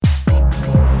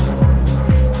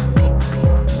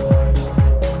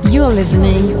You're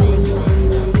listening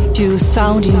to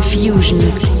Sound Infusion.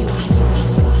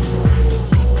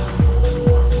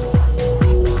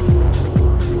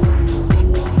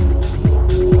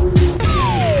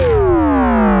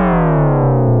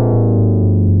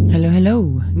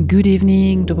 Hello. Good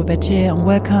evening, Dopopeche, and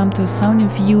welcome to Sound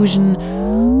Infusion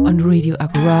on Radio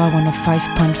Agora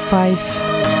 105.5.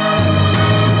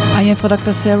 I am for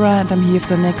Dr. Sarah and I'm here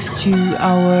for the next 2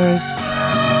 hours.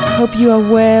 Hope you are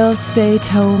well, stay at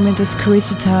home in these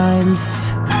crazy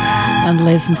times and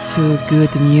listen to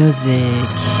good music.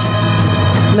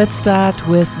 Let's start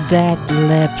with Dead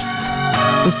Lips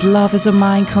with Love is a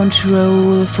Mind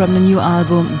Control from the new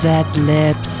album Dead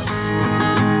Lips.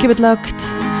 Keep it locked,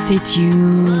 stay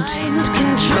tuned,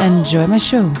 enjoy my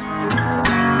show.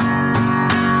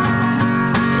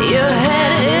 Your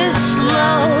head is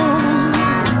slow,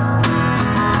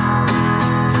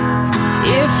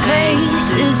 your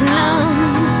face is numb.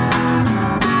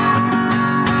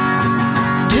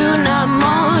 Do not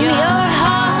mourn your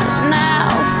heart now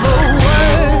for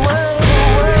words.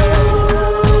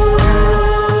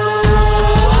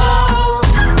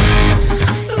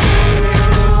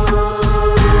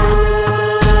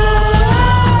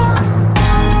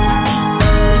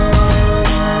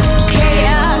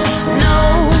 Chaos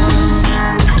knows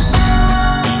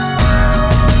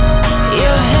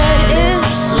your head is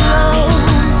slow.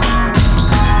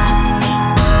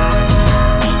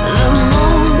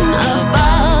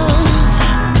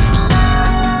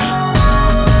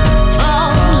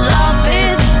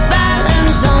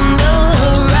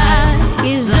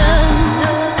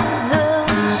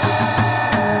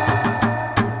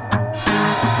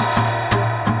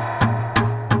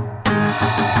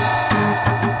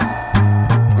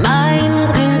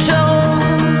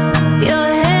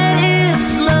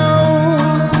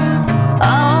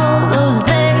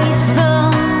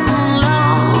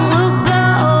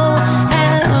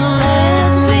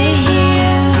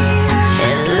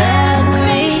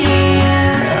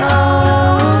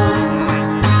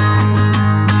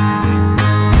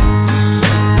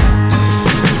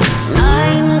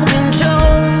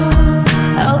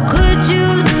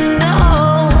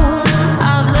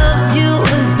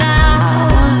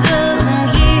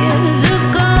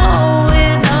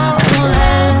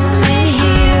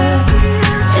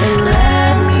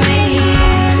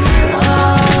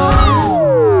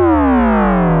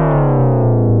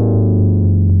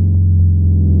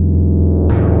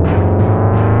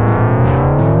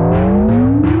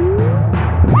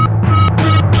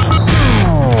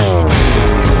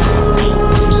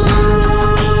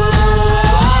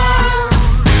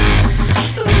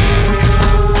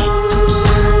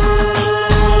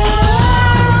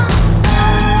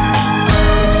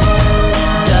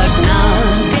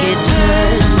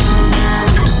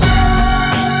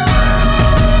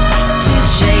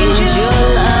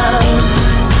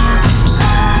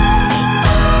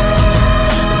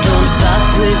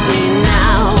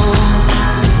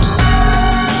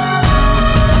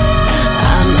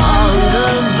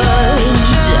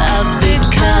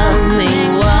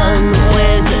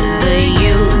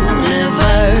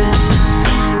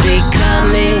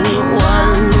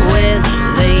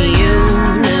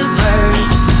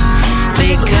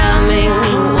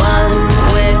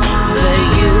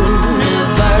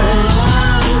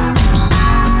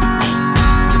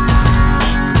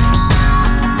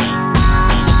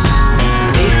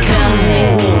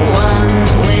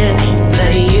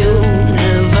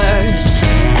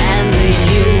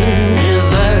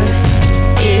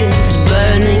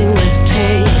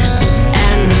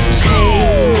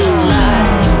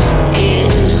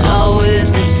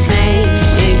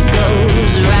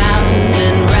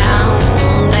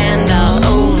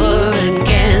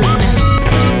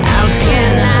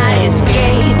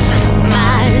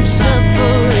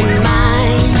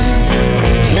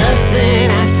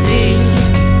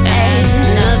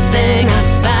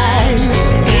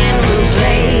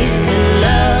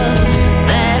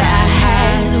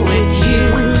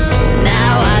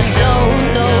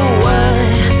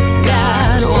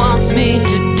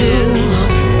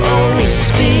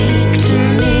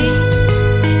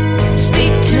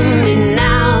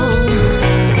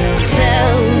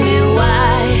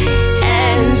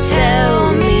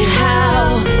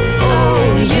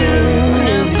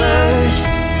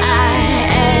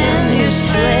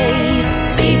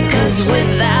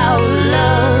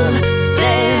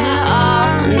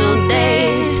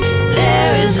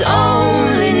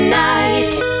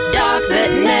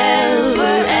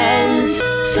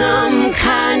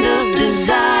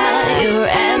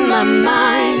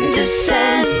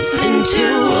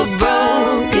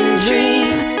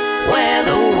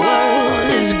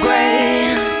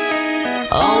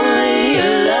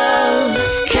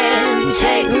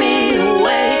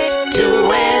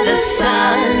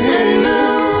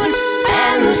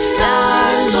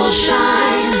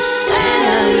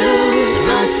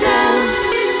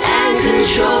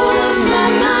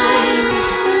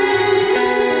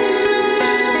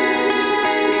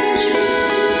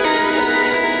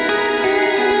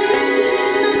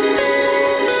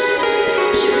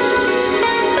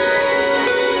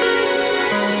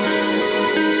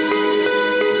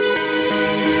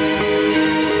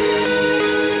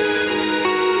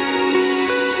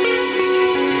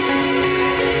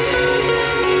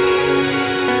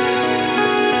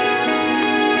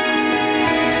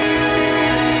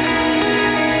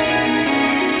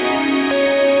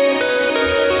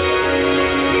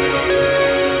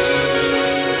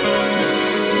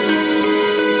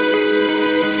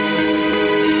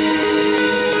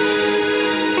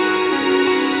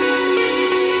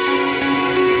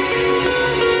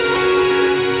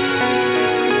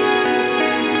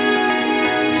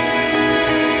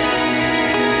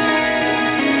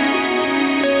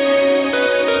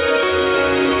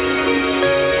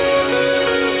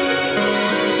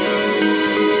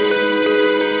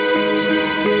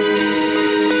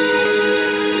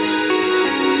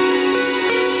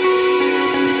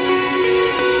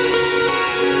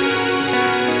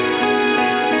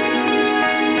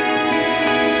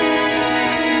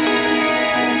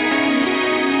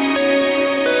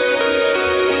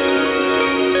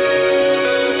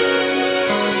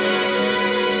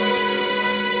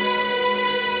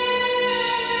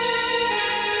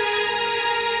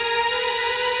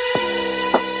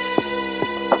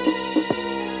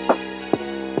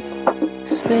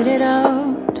 spit it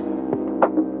out.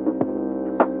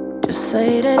 Just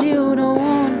say that you don't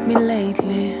want me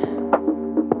lately.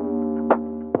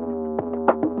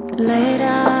 Lay it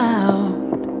out.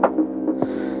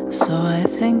 So I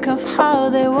think of how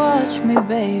they watch me,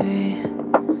 baby.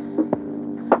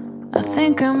 I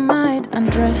think I might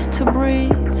undress to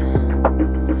breathe,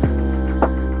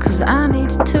 'cause I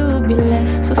need to be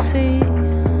less to see.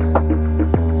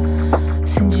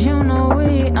 Since you know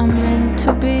we are meant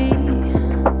to be,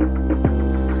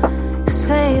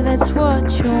 say that's what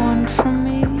you want from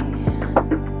me.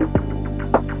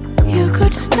 You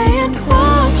could stay and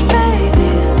watch,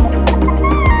 baby.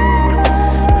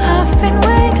 I've been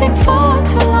waiting for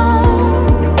too long.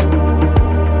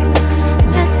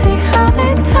 Let's see how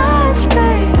they touch,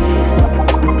 baby.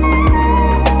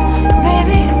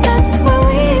 Baby, that's where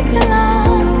we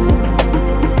belong.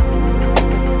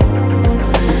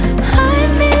 I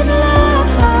need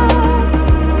love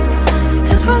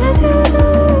as well as you do.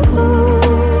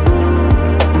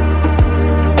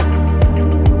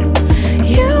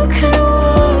 You can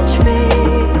watch me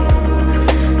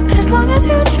as long as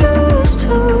you choose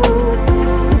to,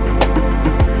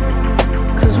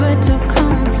 'cause we're too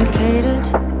complicated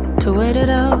to wait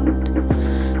it out.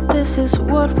 This is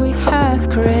what we have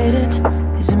created.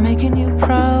 Is it making you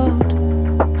proud?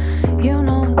 You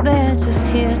know they're just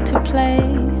here to play.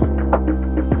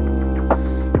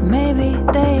 Maybe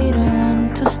they don't want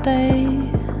to stay.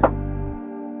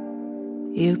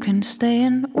 You can stay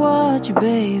and watch,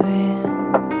 baby.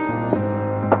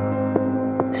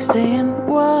 Stay and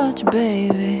watch,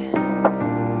 baby.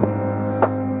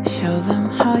 Show them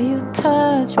how you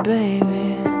touch, baby.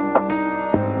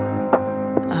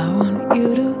 I want you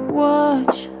to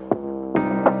watch.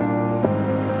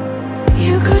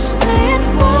 You could stay and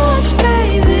watch,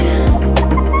 baby.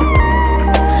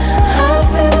 I've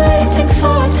been waiting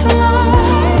for too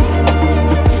long.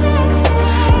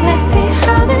 Let's see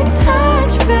how they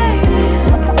touch, baby.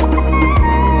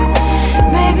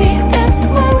 Maybe that's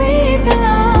where we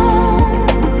belong.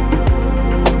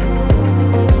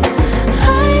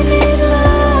 I need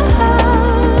love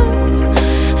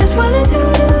as well as you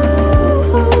do.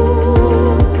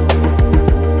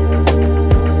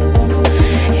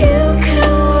 You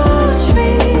can watch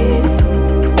me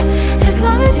as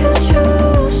long as you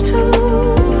choose to.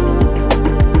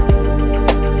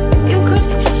 You could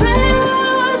say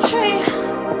watch me.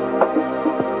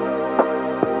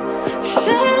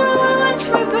 Say watch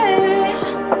me, baby.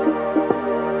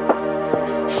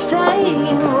 Stay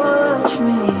and watch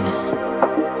me.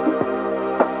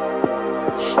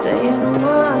 Stay and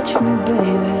watch me,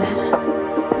 baby.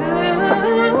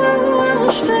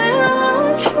 Stay and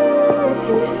watch me.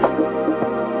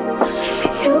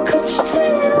 You could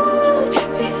stay and watch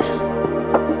me.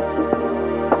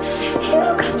 You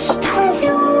could stay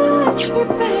and watch me,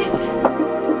 baby.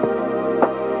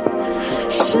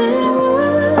 Stay and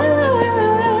watch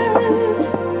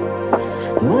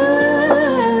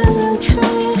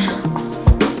me.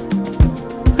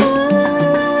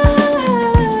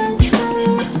 Watch me.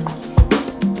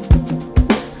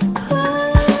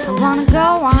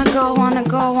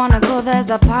 Wanna go, there's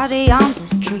a party on the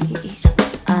street.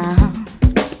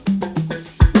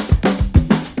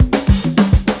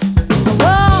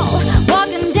 Whoa,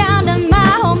 walking down to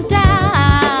my hometown.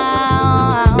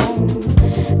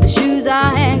 The shoes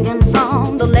are hanging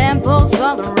from the lampposts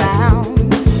all around.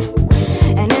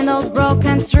 And in those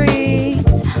broken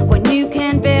streets, when you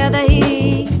can't bear the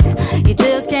heat, you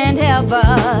just can't help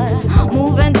but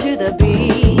move into the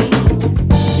beat.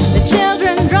 The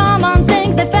children drum on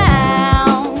things they found.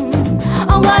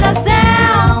 Oh, what a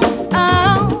sound!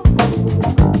 Oh,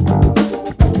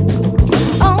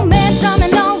 oh man,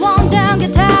 strumming on one down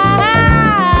guitar.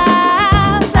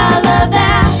 I love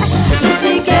that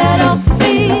gypsy ghetto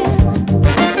feel.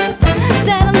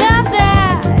 Said I love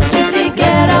that gypsy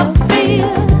ghetto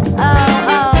feel.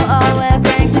 Oh, oh, oh, it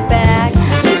brings it back.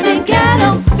 Gypsy ghetto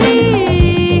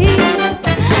feel.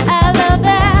 I love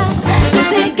that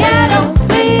gypsy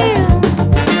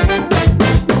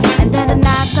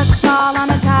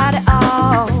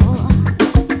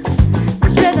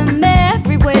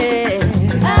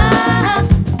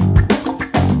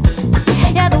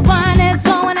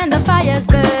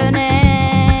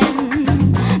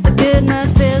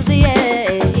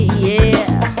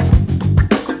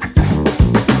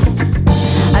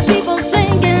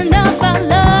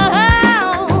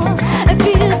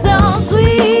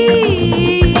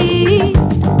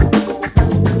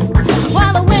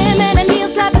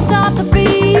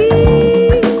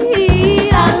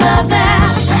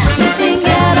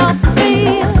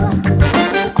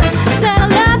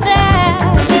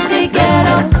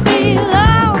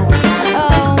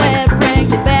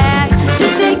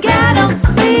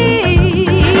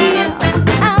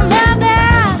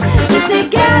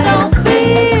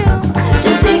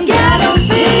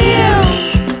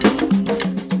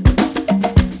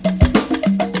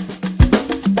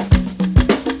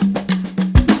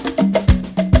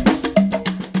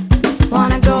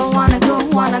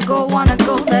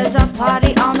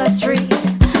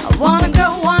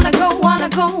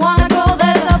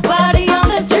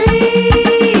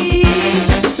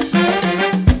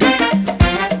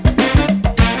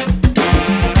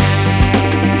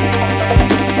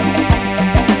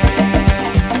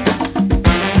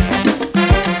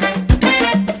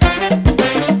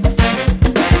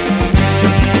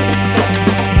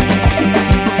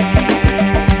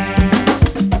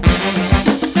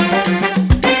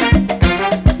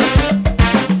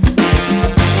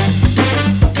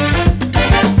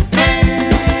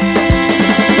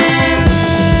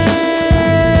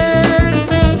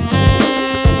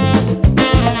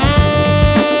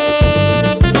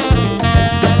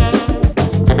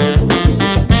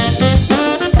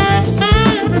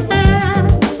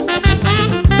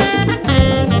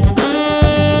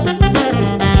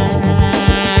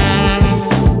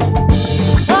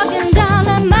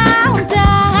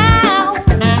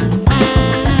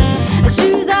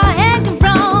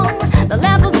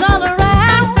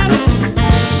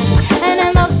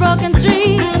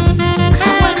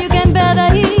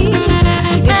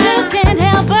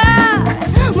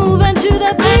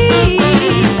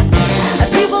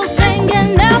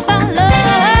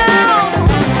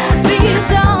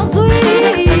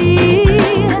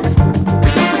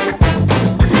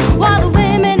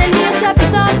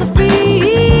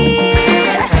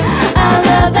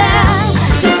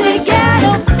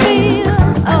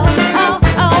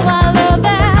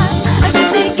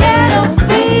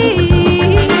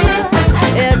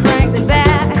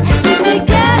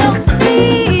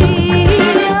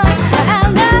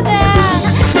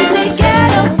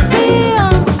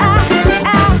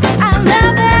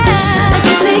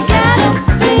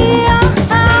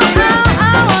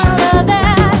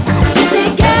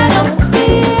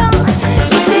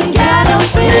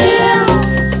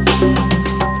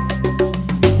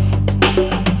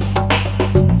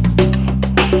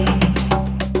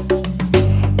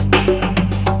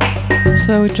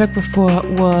So track before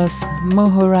was Mo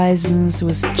Horizons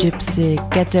with Gypsy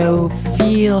Ghetto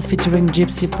Feel featuring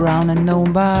Gypsy Brown and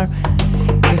Nombar.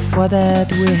 Before that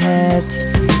we had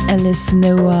Alice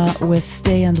Noah with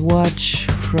Stay and Watch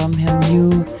from her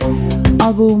new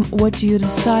album What Do You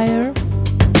Desire?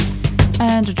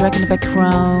 And a track in the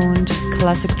background,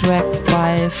 classic track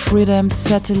by Freedom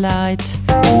Satellite.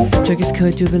 The track is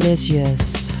called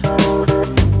Dubilicious.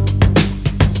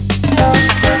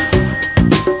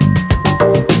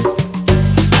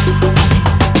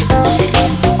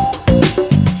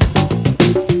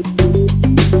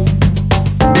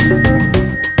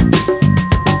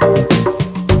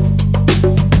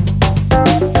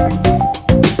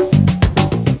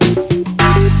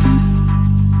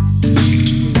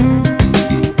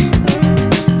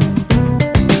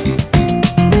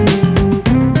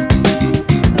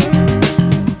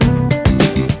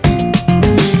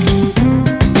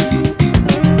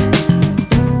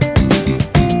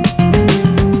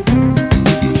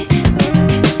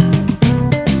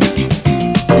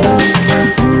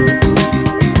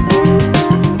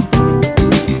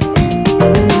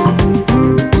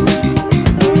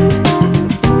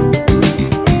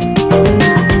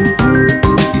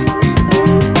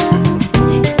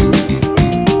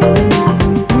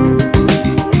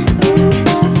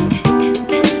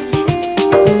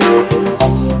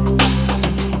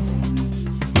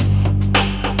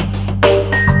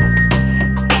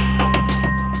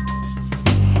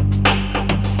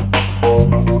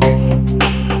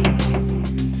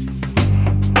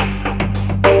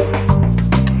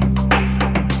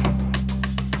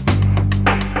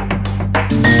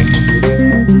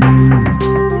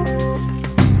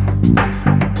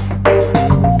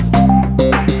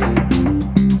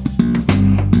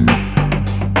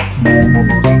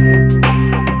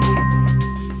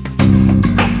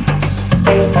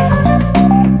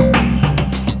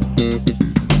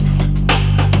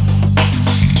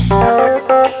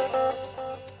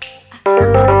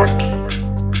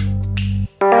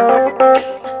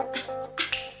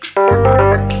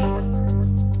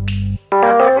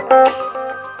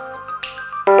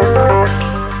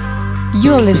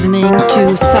 Listening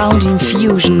to Sound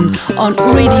Infusion on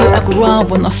Radio Agora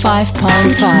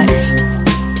 105.5.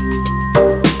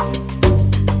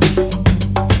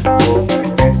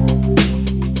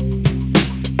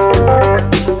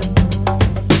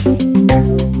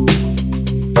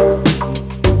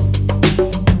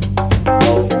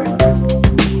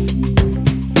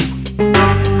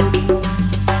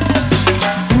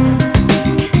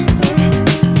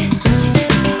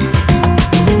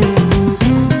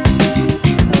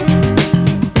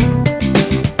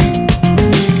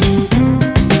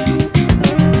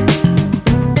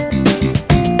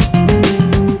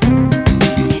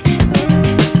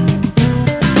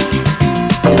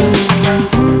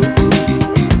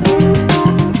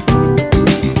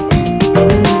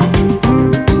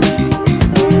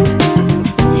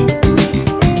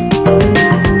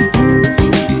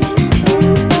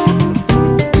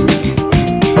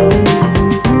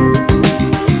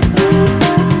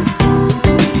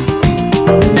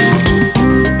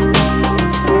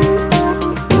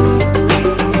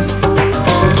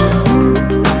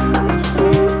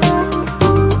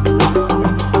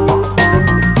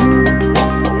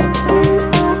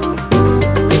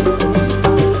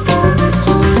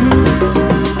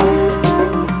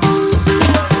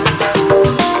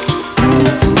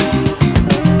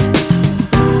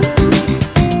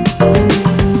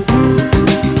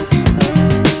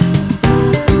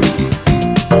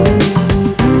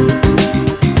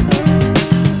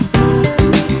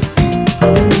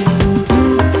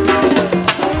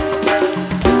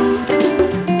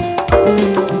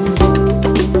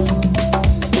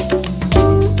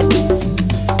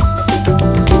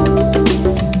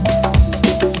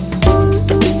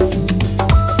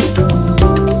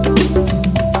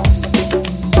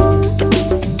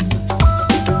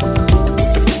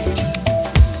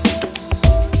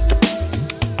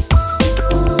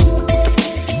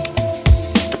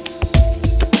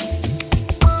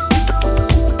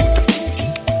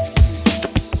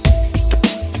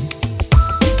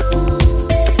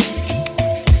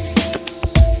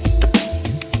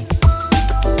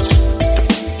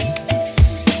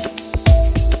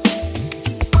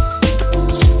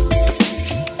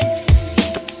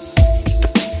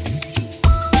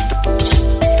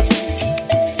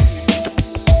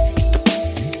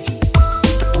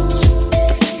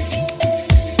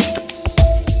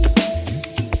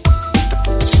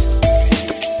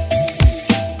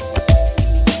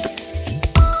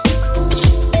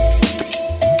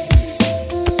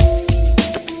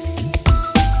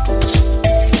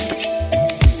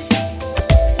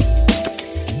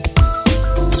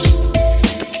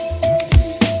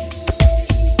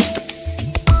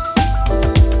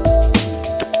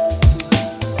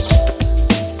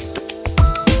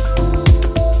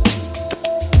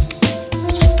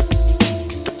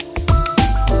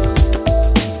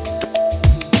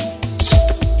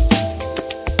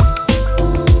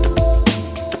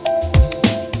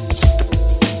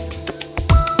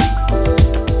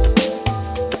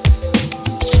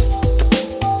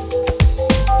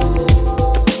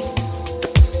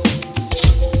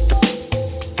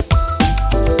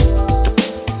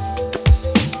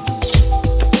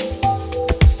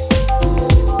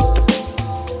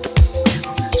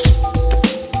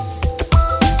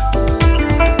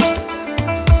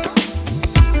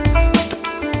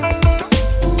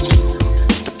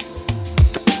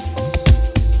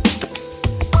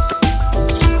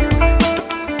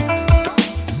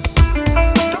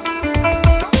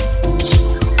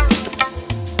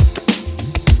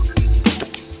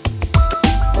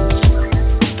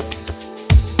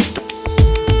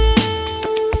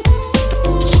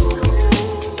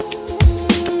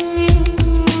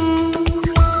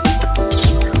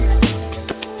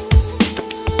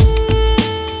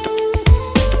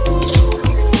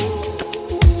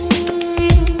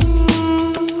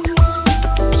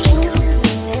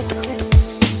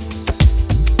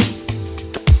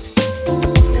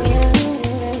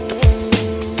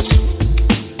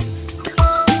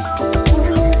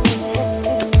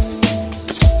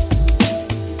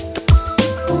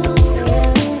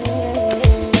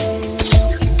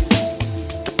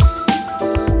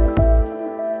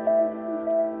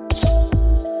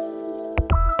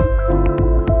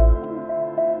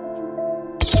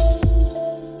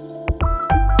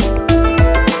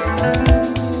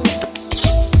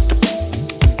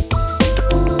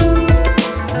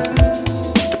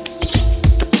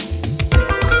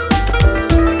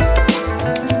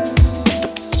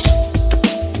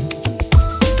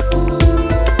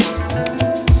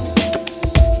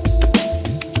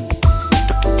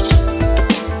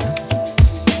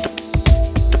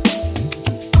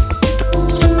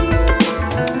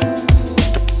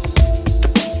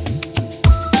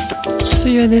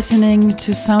 You're listening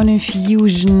to Sound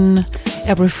Infusion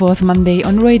every fourth Monday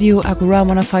on Radio Agora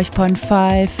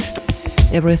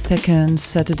 105.5, every second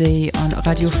Saturday on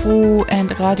Radio 4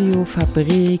 and Radio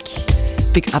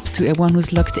Fabrik. Big ups to everyone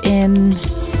who's logged in.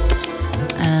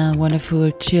 A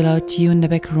wonderful chill out tune in the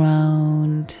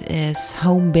background is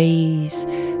Home Base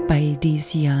by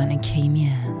Desian and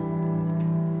Camian.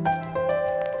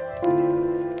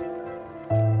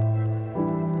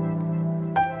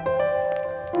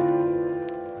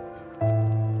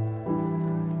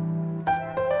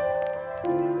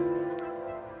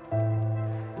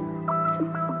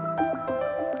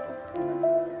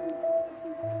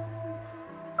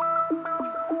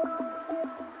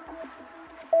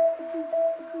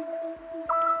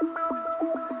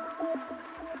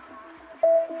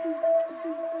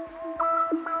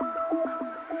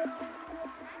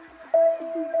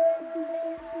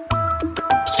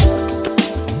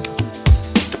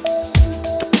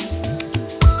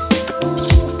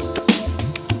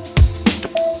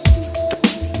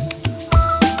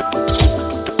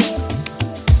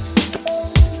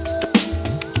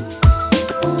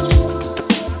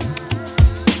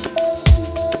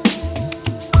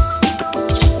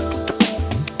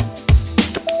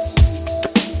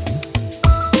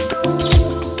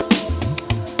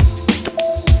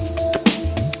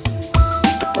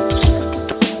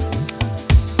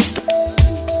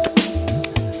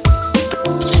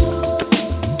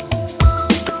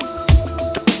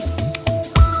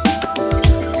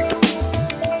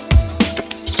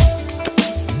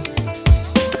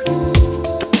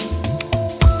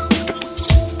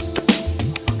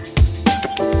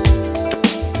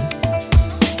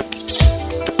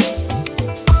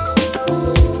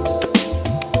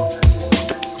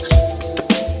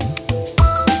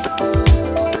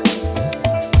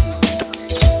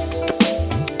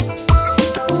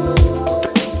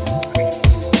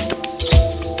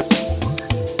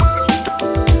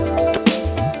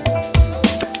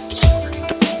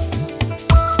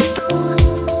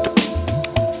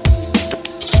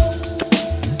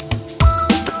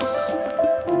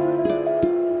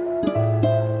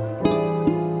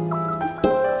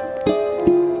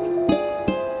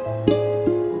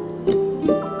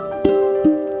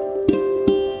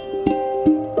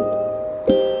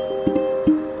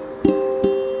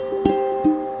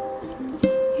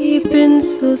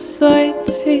 So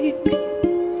salzig,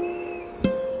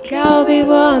 ich glaube, ich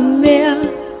war am Meer,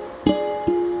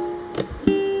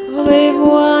 aber ich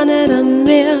war nicht am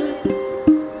Meer.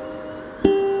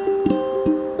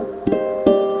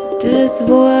 Das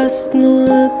warst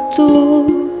nur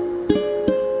du,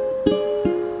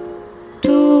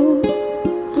 du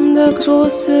und der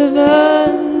große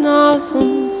Wellen aus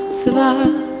uns zwei.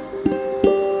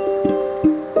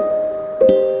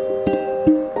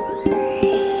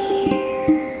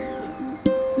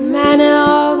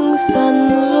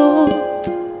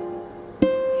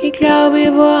 Ich glaube,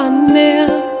 ich war am Meer.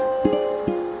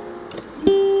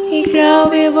 Ich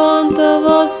glaube, ich war unter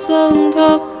Wasser und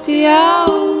hab die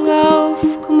Augen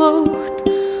aufgemacht.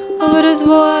 Aber das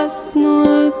warst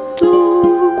nur du.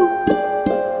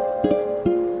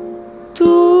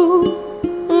 Du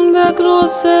und der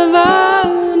große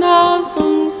Wellen aus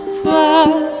uns zwei.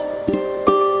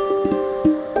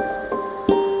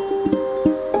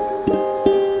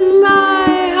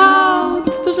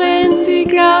 Ich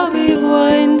glaube, ich war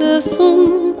in der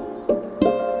Sonne,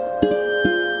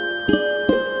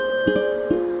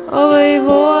 aber ich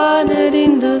war nicht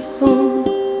in der Sonne.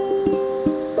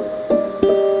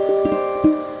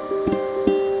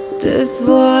 Das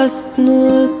warst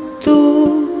nur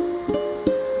du,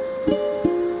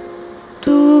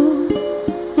 du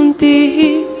und die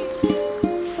Hitze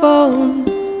von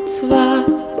uns zwei.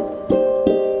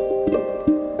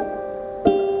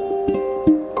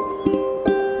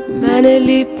 Meine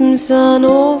Lippen sind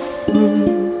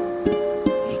offen,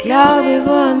 ich glaube, ich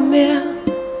war am Meer.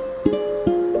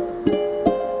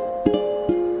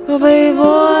 Aber ich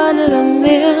war nicht am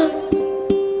Meer.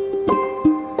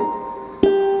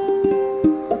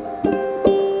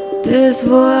 Das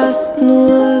warst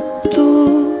nur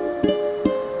du,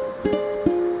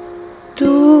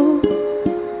 du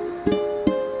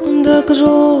und der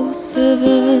große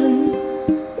Wind.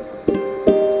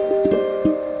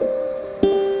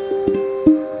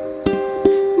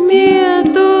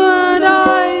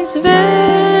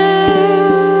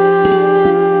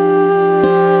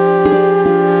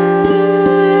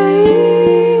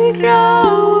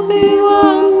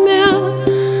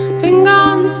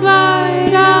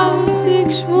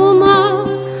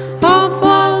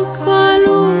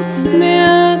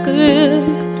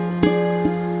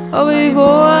 Aber ich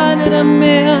war nicht am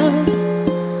Meer,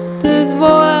 das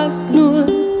warst nur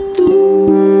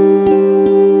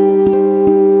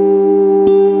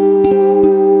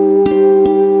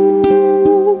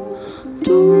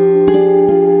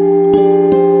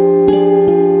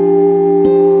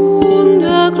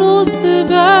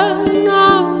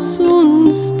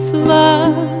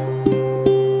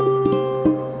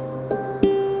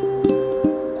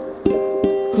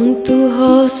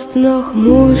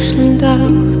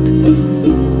Muscheln-Dacht.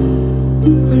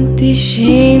 Und die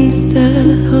schönste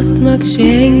hast mir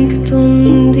geschenkt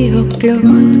und ich hab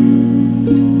gelacht.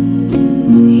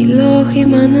 Ich lach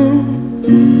immer noch,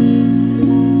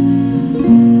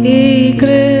 ich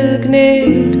krieg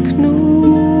nicht genug.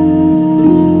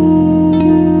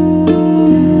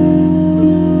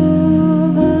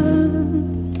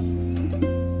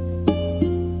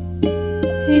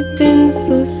 Ich bin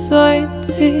so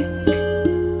salzig,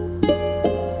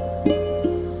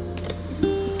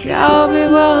 ich glaub,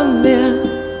 ich war mehr.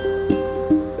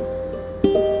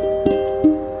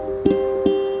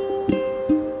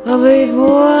 Aber ich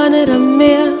war nicht am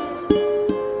Meer,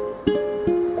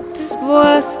 das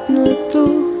warst nur du.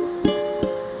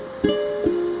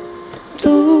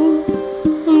 Du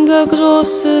und der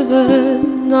große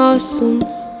Wellen aus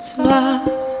uns zwei.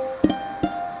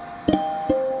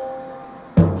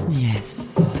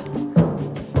 Yes.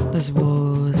 This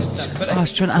was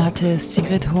Austrian artist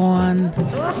Sigrid Horn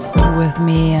with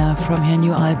me from her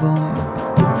new album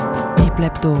Ich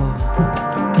bleib da.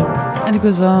 And it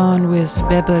goes on with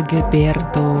Bebel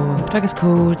Gilberto. The track is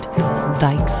called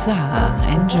Daixa.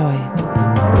 Enjoy.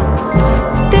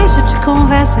 Deixa de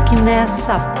conversa que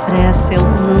nessa pressa eu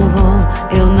não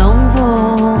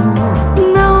vou.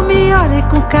 Não me olhe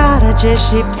com cara de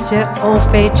egípcia ou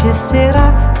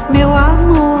feiticeira, meu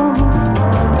amor.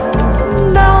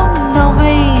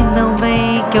 Não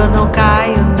vem que eu não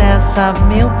caio nessa,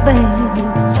 meu bem.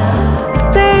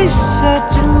 Deixa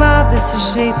de lado esse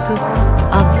jeito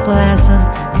unpleasant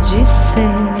de ser.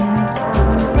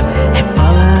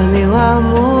 Rebola, meu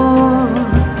amor,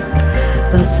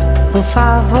 dança por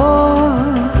favor.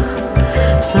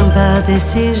 Samba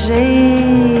desse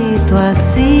jeito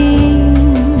assim.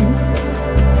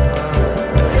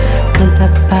 Canta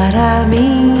para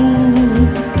mim,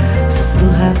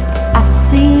 sussurra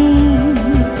assim.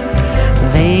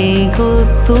 Vem com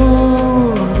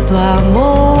tudo,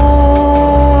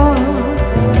 amor.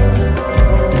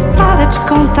 Para de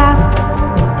contar,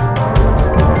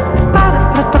 para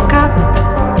pra tocar.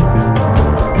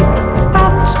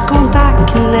 Para de contar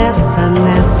que nessa eu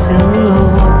não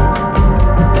vou.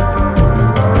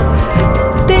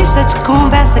 Deixa de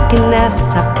conversa que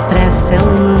nessa pressa eu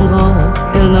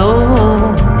não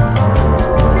vou.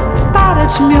 Para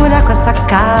de me olhar com essa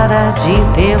cara de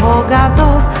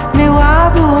interrogador, meu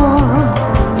amor.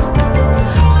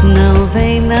 Não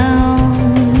vem não,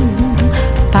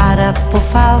 para por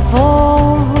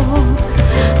favor.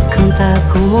 Canta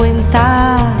com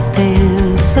muita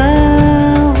atenção.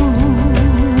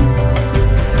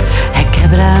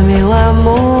 Requebra meu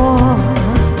amor,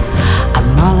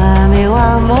 amola meu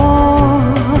amor.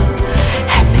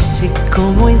 Remexe com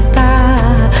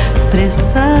muita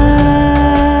pressão.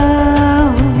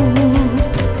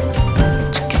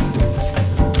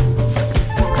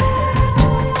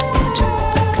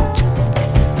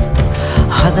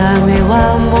 Roda meu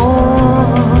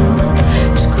amor,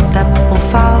 escuta por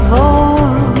favor.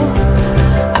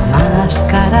 A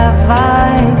máscara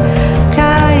vai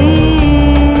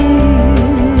cair.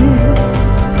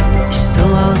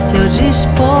 Estou ao seu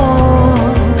dispor.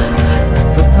 Eu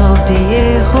sou só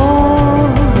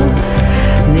Pierrot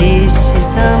neste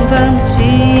samba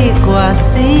antigo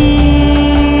assim.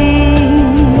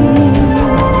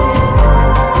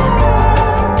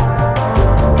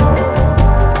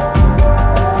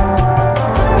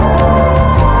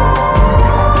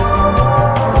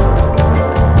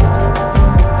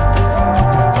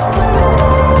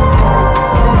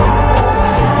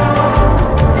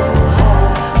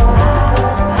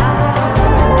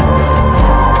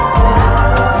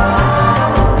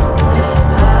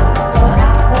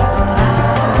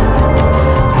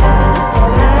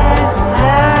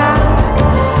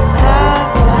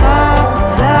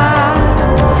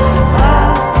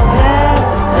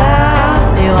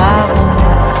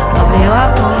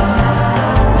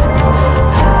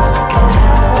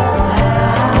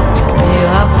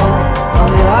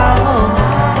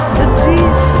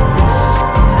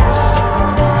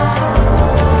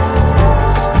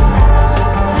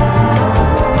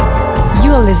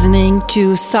 Listening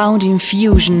to Sound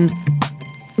Infusion.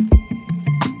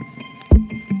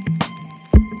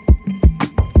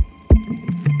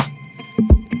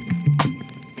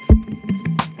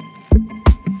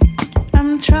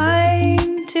 I'm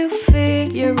trying to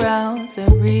figure out the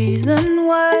reason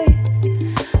why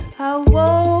I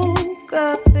woke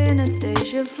up in a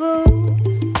deja vu,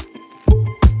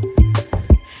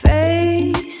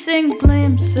 facing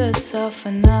glimpses of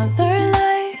another life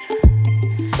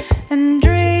and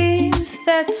dreams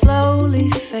that slowly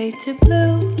fade to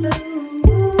blue.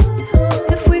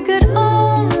 If we could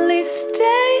only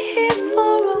stay here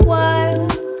for a while,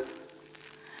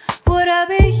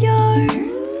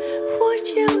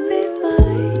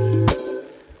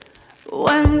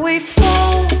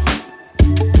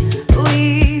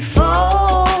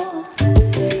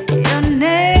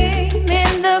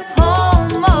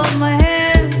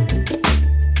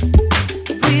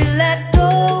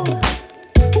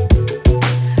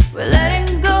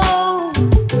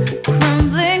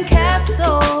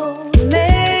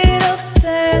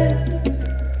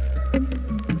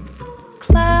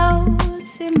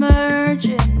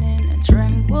 emerging in a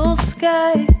tranquil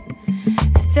sky.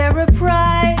 Is there a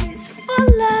price for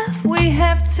love we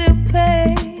have to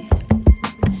pay?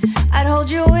 I'd hold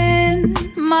you in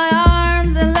my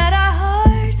arms and let our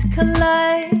hearts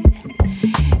collide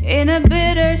in a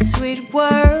bittersweet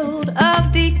world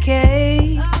of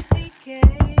decay.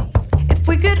 If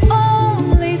we could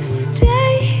only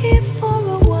stay here for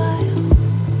a while,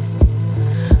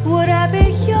 would I be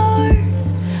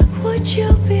yours? Would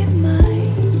you be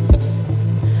mine?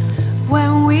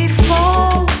 When we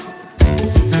fall,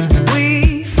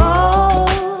 we fall.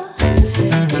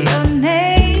 Your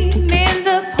name in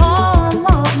the palm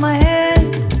of my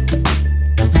hand.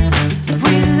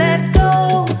 We let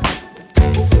go.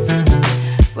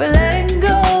 We're letting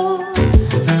go.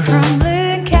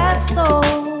 Crumbling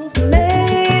castles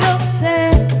made of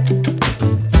sand.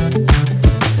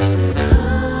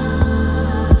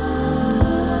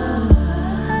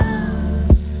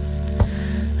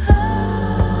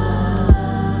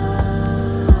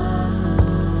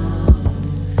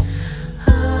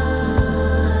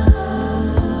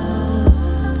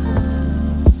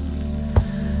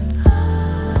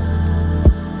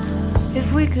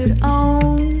 If we could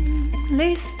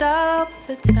only stop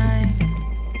the time,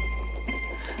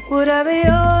 would I be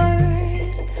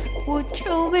yours? Would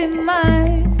you be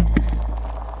mine?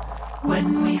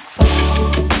 When we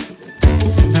fall,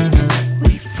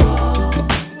 we fall.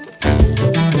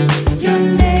 Your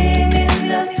name in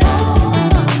the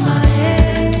palm of my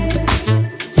hand.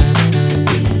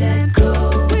 We let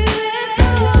go, we let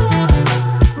go.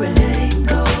 We're letting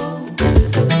go.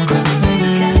 Crumbling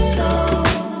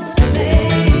castles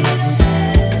made of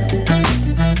sand.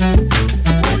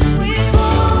 When we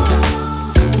fall,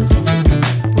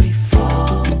 we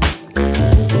fall.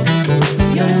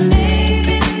 Your name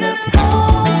in the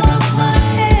palm of my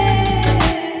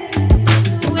hand.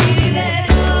 We let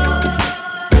go.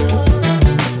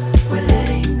 We're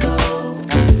letting go.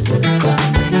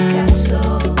 Crumbling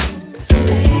castles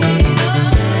made of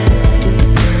sand.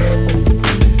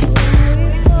 We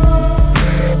fall.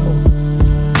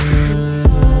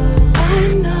 I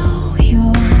know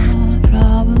you're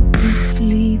probably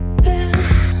sleeping.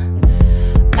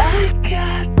 I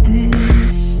got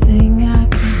this thing I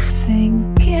keep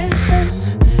thinking.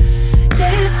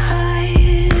 They're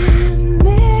hiding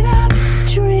mid up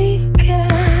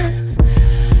drinking.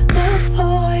 The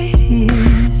void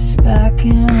is back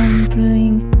and I'm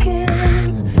blinking.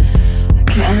 I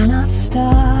cannot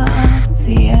stop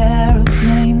the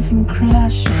airplane from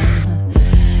crashing.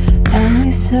 And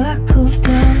we circled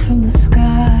down from the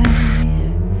sky.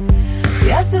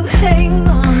 Yeah, so hang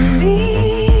on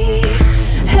me,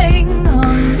 hang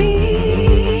on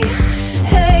me,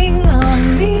 hang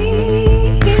on me.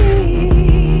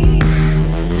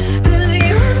 'Cause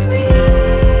you and me,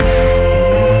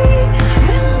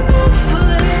 we're not for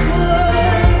this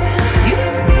world. You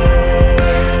and me,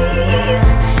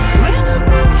 we're not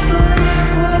for this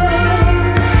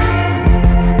world.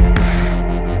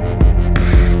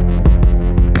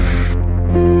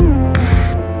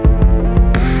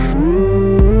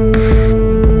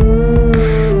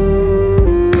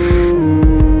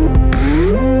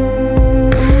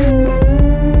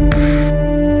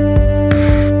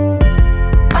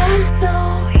 I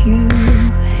know you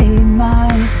hate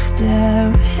my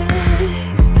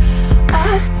hysterics. I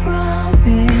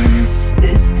promise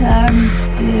this time's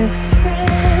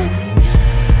different.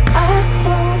 I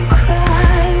won't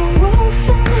cry, won't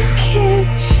from the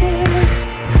kitchen.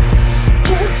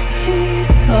 Just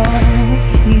please, oh,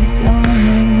 please don't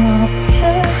hang up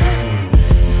yet.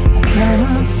 I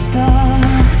cannot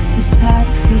stop the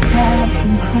taxi cab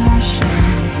from crashing.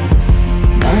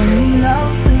 Only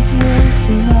lovers will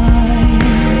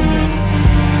survive.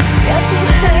 Yes, so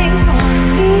hang on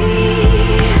me,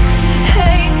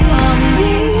 hang on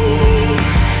me,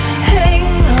 hang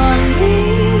on me.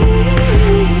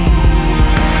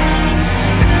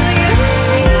 'Cause you and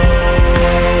me,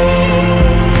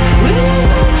 we're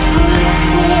not for this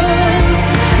world.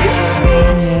 You and me.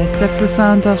 Yes, that's the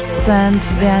sound of Saint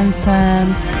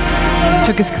Vincent.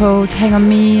 Took his code, Hang on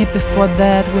Me. Before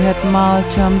that, we had Mal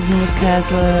Thompson with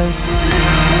Castles.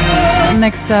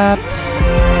 Next up,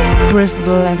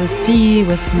 Crystal and the Sea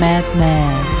with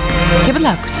Madness. Keep it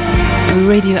locked.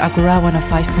 Radio Agora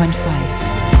 105.5.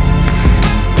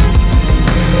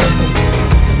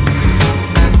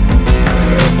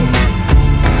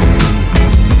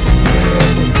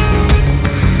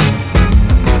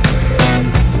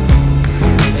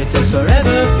 It takes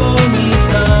forever for me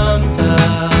sometimes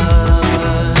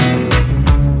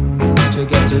to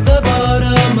get to the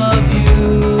bottom of you.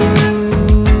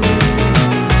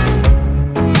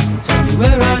 Tell me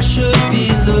where I should be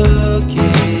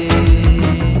looking.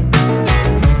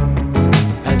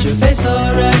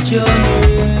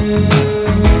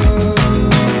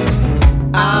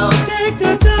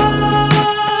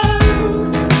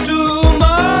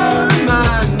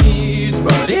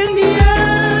 in the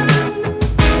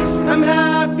end, I'm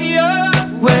happier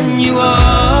when you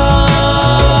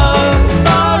are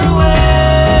far away.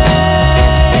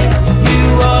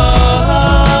 You are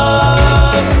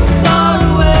far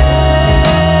away.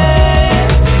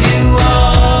 You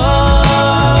are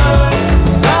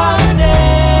starry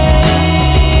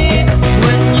day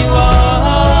when you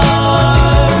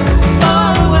are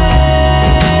far away.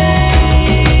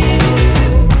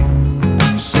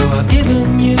 So I've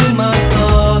given you my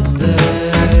thoughts there,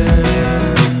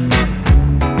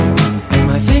 and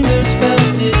my fingers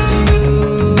felt it too.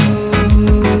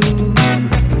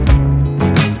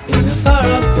 In a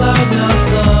far-off cloud now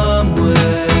somewhere,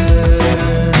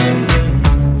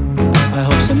 I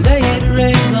hope someday it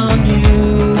rains on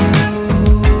you.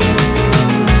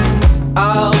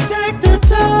 I'll take the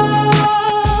time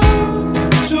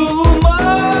to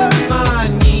mark my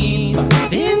needs,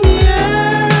 but in the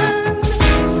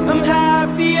end, I'm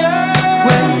happier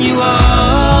when you are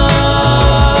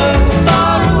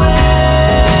far away.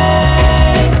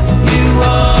 You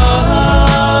are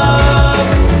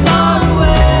far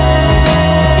away.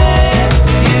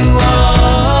 You are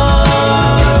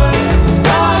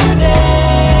starry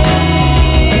day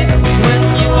when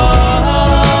you are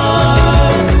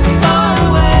far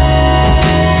away.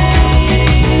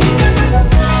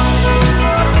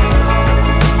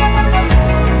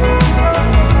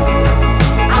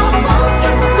 I want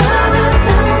to run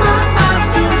and my eyes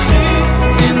can see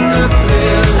in the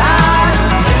clear light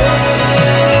of day.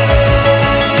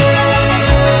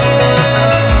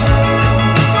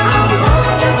 I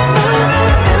want to run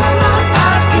and my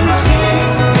eyes can see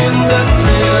in the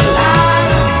clear light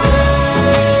of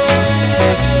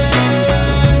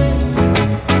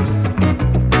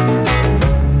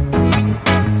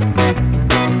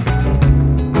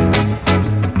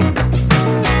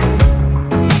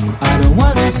I don't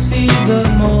wanna see the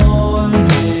morning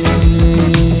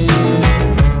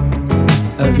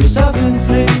of your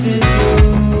self-inflicted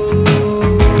blues.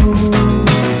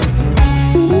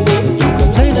 You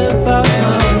complain about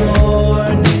my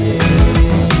warning.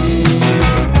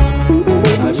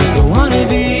 I just don't wanna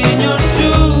be in your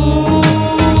shoes.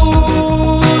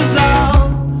 I'll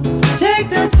take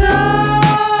the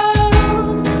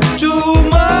time to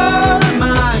mark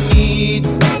my needs,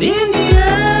 but in the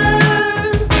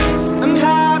end, I'm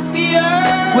happier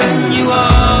when you are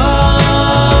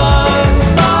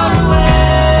far away.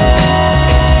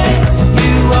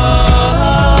 You are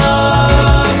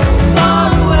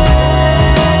far away.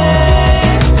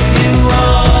 You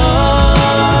are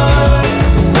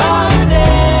starry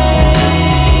day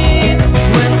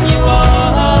when you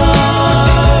are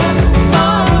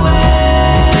far away.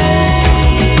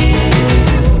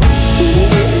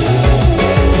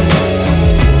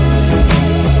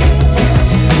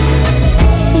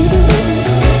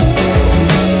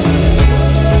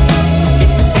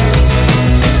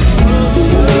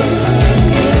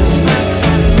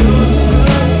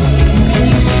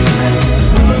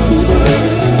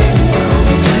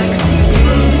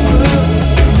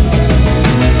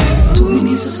 Du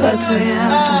genießt das Wetter, ja,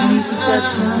 du genießt das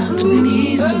Wetter. Du genießt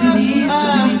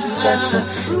das Wetter.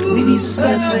 Du genießt das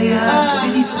Wetter, ja, du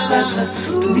genießt das Wetter.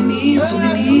 Du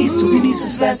genießt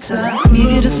das Wetter. Mir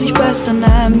geht es nicht besser,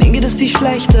 nein, mir geht es viel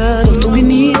schlechter. Doch du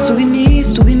genießt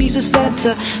das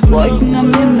Wetter. Wolken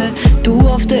am Himmel, du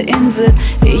auf der Insel.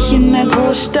 Ich in der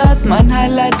Großstadt, mein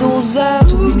Highlight Dosa.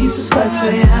 Du genießt das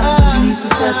Wetter, ja, du genießt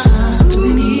das Wetter. Du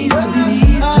genießt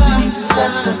das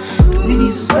Wetter. Du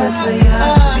genießt das Wetter, ja,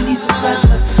 du genießt das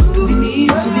Wetter. Du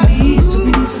genießt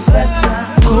das Wetter.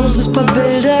 Postest paar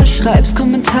Bilder, schreibst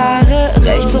Kommentare.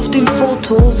 Rechts auf dem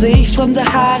Foto seh ich fremde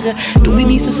Haare. Du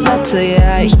genießt das Wetter,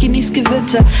 ja, ich genieß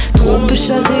Gewitter.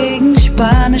 Tropischer Regen,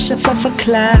 spanischer Pfeffer,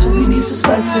 klar. Du genießt das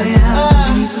Wetter, ja,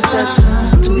 du genießt das Wetter.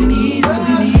 Du genießt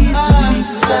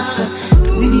das Wetter.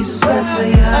 Du genießt das Wetter,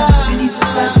 ja, du genießt das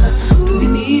Wetter. Du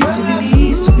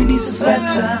genießt das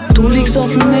Wetter. Du liegst auf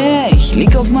dem Meer, ich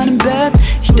lieg auf meinem Bett.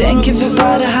 Ich denke, wir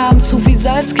beide haben zu viel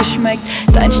Salz geschmeckt.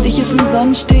 Dein Stich ist ein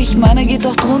Sonnenstich, meiner geht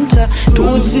doch drunter. Du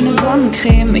holst dir eine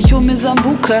Sonnencreme, ich hol mir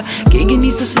Sambuca. Geh,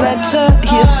 genieß das Wetter,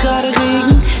 hier ist gerade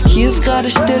Regen. Hier ist gerade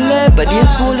Stille, bei dir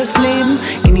ist wohl das Leben.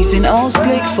 Genieß den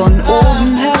Ausblick von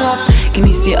oben herab.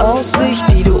 Genieß die Aussicht,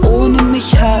 die du ohne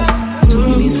mich hast. Du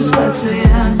genießt das Wetter,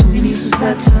 ja, du genießt das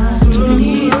Wetter. Du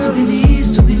genießt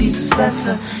das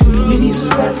Wetter. Du genießt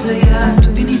das Wetter, ja, du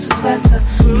genießt das Wetter.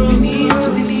 Du genießt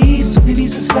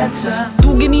das Wetter. Du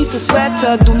genießt das Wetter.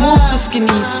 Wetter, du musst es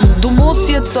genießen. Du musst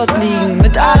jetzt dort liegen,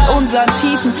 mit all unseren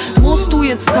Tiefen musst du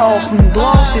jetzt tauchen.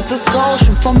 Brauchst jetzt das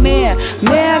Rauschen vom Meer,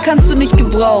 mehr kannst du nicht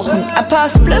gebrauchen. Ein paar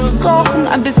Spliffs rauchen,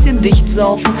 ein bisschen dicht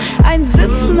saufen, ein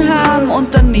Sitzen haben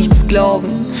und dann nichts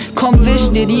glauben. Komm, wisch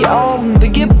dir die Augen,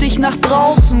 begib dich nach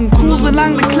draußen, cruise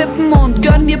lang die Klippen und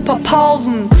gönn dir paar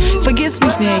Pausen. Vergiss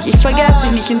mich nicht, ich vergess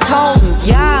dich nicht in 1000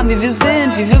 Jahren, wie wir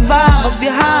sind, wie wir waren, was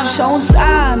wir haben, schau uns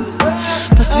an,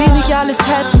 was wir nicht alles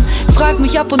hätten. Frag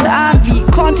mich ab und an, wie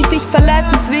konnte ich dich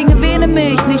verletzen, deswegen erwähne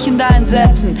mich nicht in deinen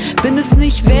Sätzen. Bin es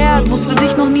nicht wert, wusste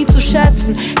dich noch nie zu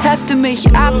schätzen, hefte mich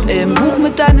ab im Buch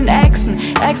mit deinen Exen.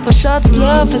 Extra Shots,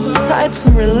 Love, es ist Zeit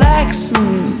zum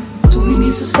Relaxen. Du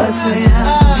genießt das Wetter,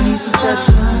 ja, du genießt das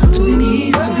Wetter. Du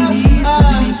genießt das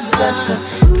Wetter.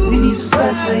 Du genießt das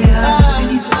Wetter, ja, du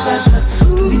genießt das Wetter.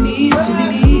 Du genießt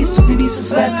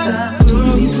das Wetter. Du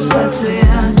genießt das Wetter,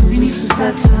 ja, du genießt das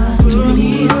Wetter. Du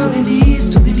genießt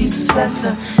das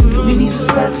Wetter. Du genießt das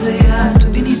Wetter, ja, du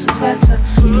genießt das Wetter.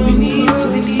 Du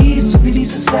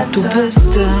genießt das Wetter. Du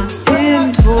bist da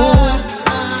irgendwo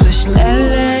zwischen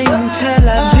LA und Tel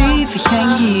Aviv. Ich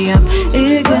häng hier ab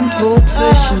irgendwo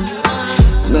zwischen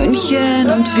München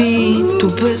und Wien. Du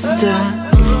bist da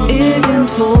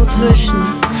irgendwo zwischen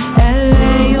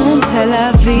LA und Tel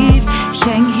Aviv. Ich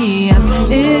häng hier ab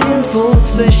irgendwo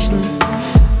zwischen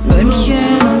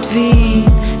München und Wien.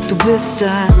 Du bist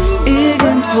da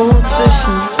irgendwo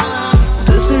zwischen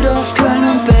Düsseldorf, Köln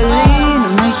und Berlin.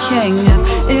 Und ich häng ab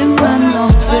immer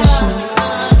noch zwischen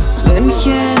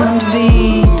München und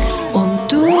Wien. Und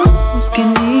du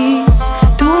genießt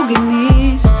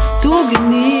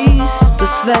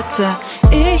das Wetter.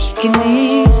 Ich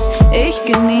genieß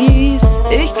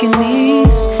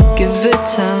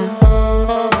Gewitter.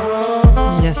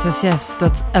 Yes,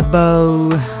 that's a bow.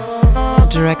 The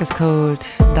track is called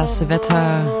Das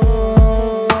Wetter.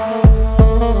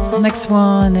 Next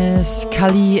one is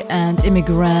Kali and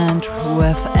Immigrant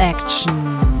with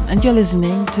Action. And you're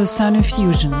listening to Sound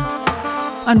Infusion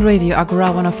on Radio Agora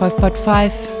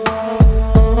 105.5,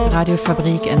 Radio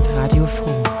Fabrik and Radio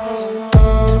Froh.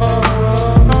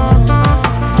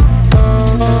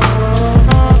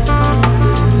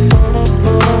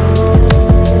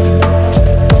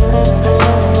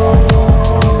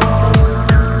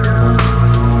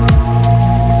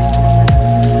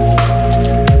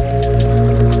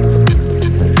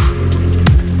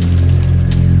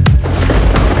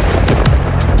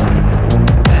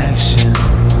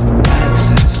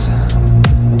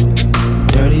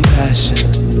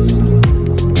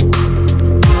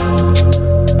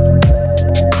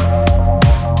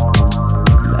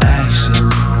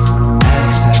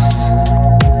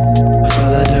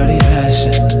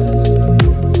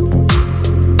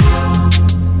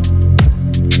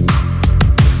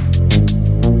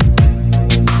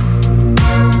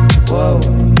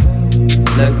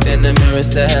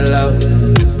 Said hello.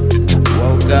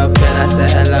 Woke up and I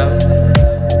said hello.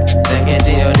 Thinking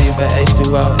DOD for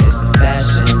H2O. It's the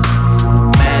fashion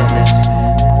madness.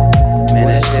 Man,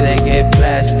 that shit ain't get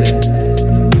plastic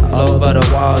all over the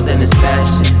walls and it's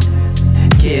fashion.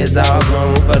 Kids all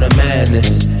grown for the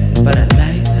madness, for the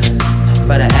lights,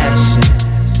 for the action,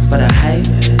 for the hype,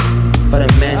 for the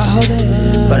mention,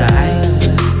 for the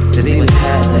ice. To be what's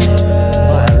happening,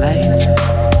 for a life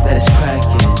that is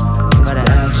cracking, for the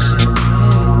action.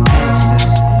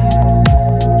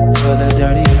 For the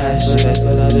dirty passion,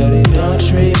 don't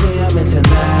treat me, I'm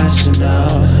international.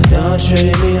 Don't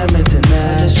treat me, I'm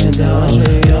international.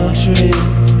 Don't treat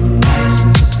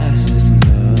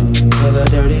for the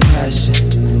dirty passion.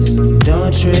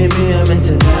 Don't treat me, I'm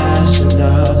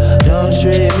international. Don't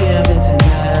treat me, I'm international.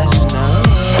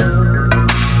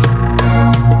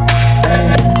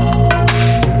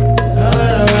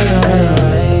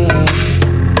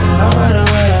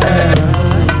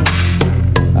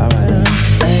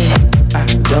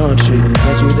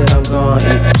 You that I'm gon'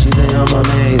 eat. She say I'm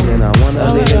amazing. I wanna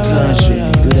leave the country.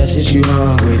 Do that shit you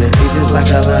hungry. The pieces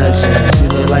like a luncheon. She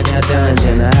look like a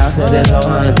dungeon. A house that is so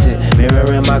haunted.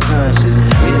 Mirroring my conscience.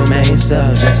 We the main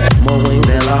subjects. More wins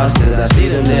than losses. I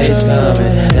see them days coming.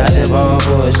 Dodging all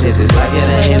bullshit. Just like it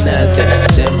ain't nothing.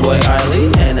 Chef boy Arlie.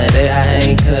 And the day I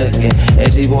ain't cooking.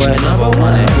 Edgy boy #1.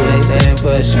 And who they say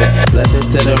push me. Blessings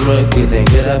to the rookies. And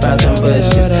get up out them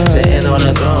bushes. Sitting on the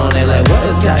throne. They like, what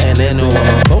is gotten into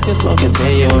them? Focus on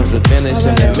continuing to finish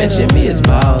him and mention me as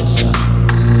boss.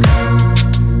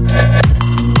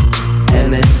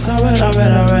 And it's alright.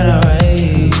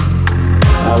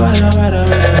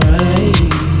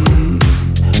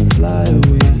 Fly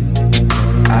away.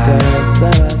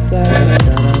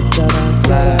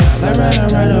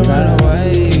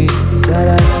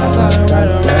 Right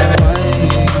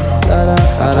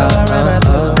away.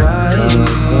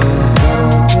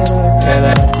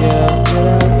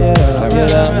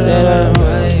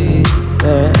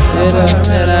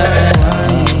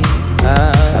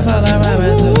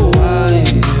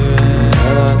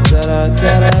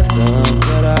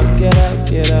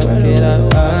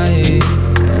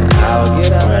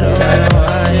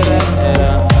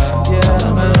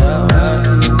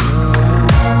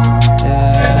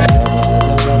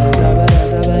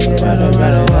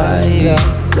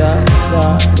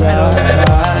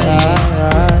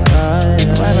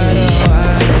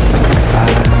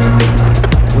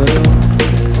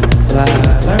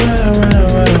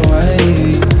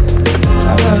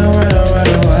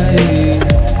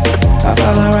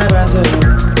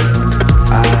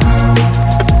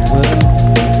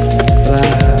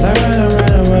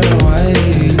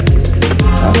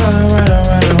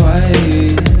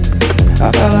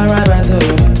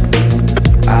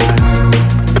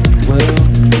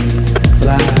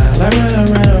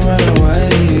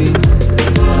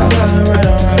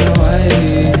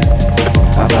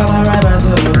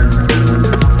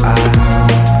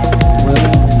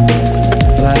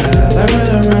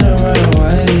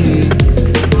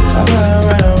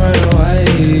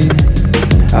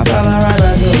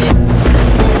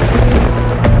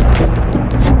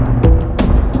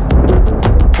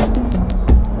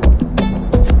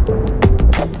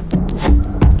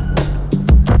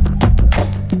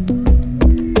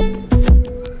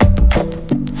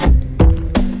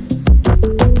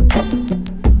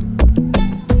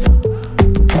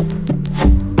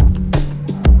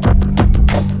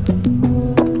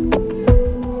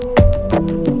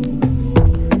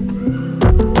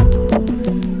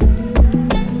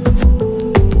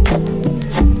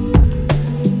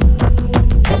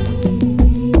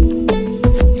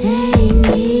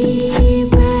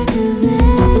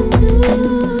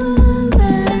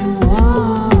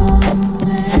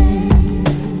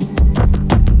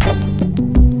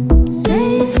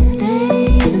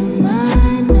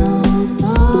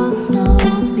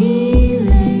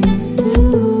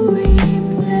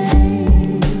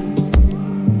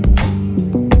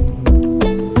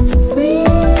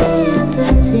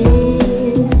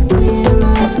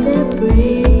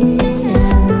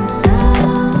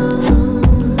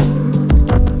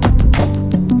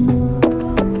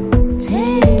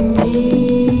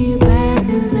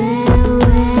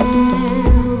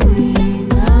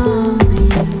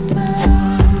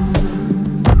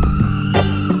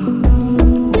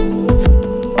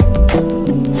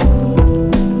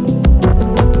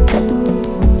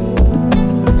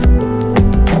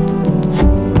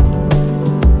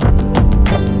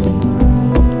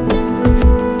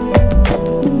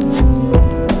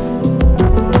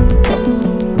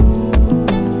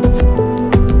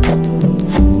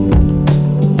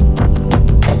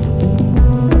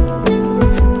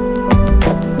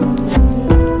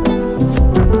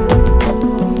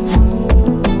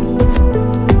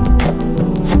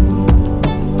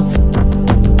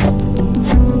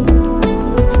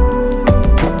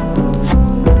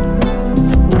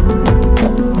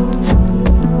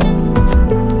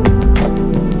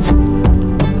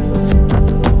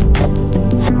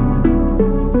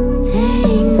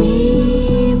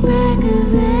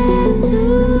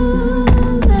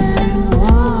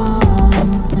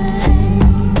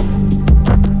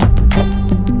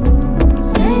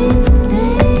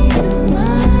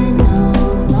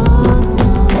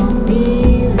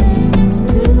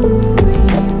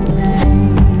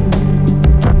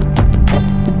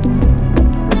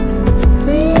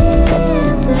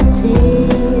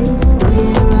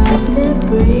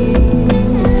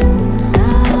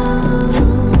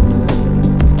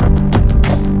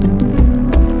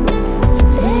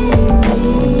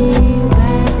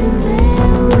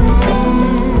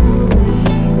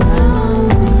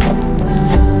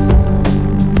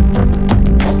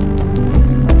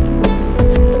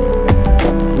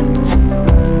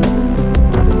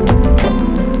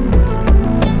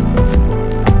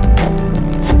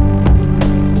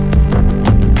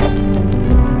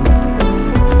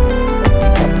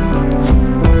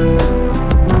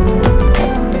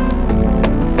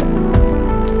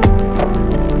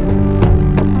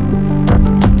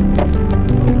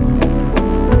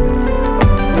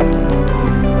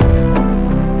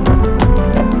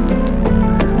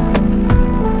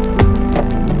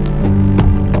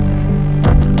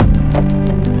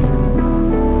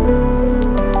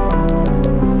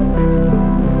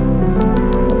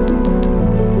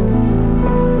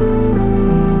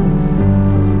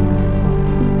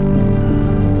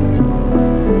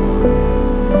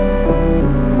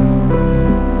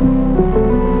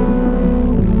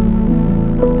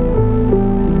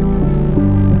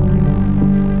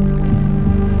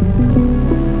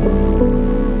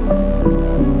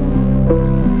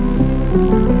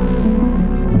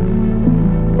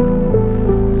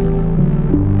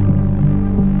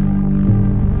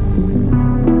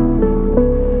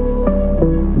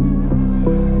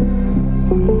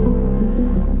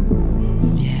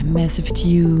 massive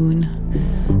tune.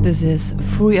 This is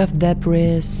Free of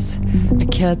Debris, a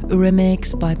Kelp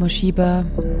remix by Moshiba.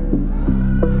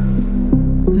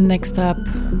 Next up,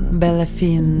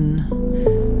 Belafin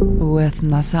with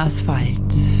Nasa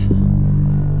Asphalt.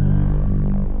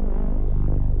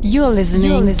 You're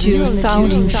listening to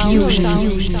Sound Infusion.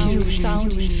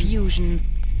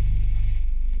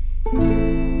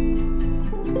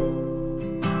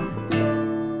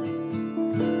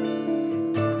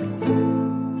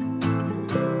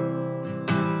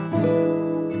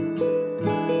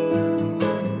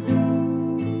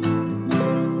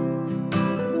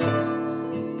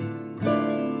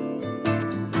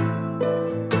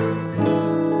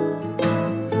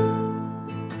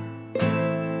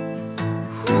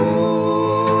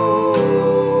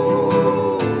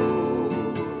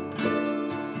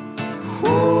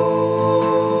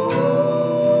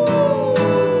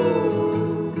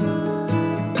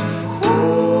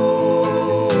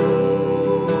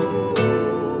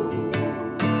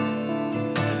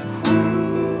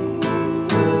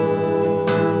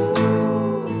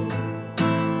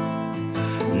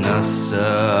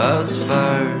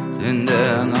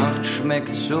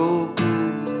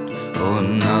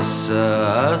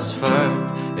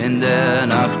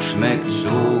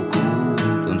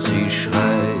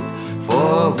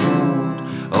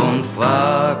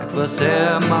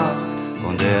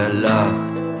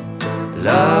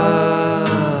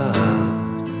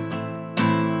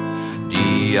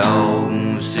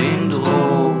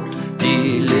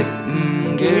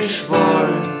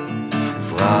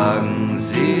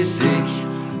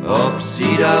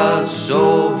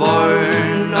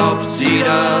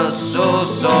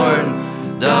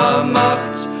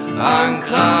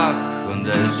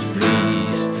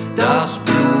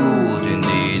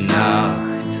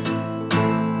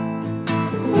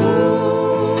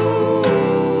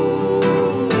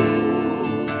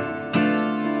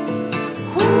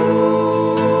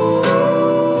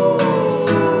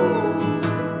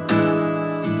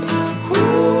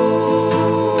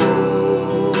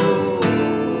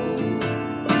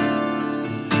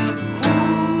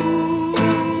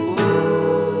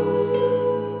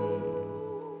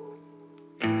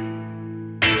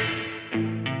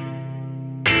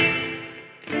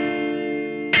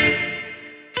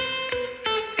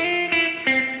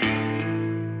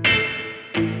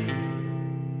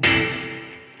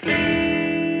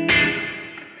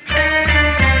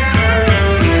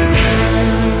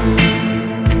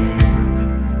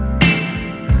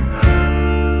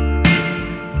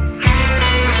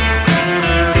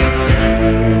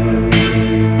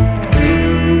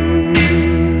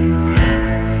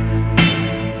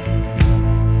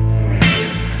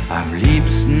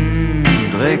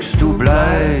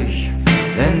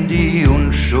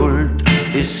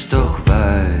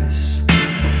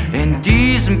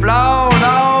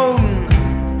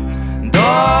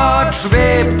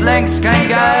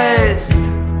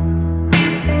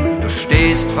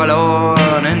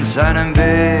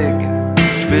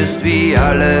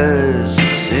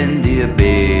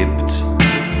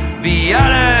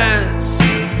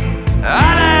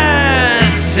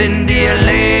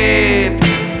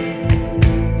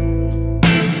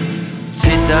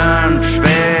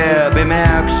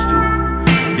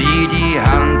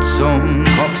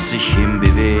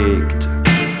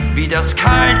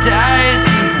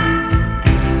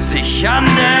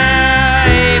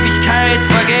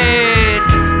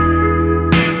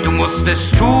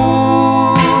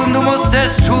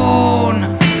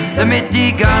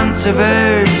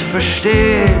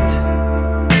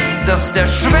 Dass der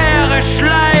schwere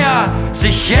Schleier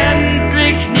sich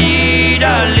endlich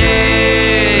niederlegt.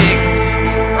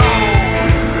 Oh.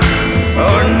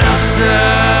 Und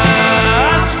nasser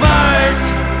Asphalt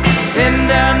in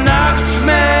der Nacht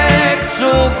schmeckt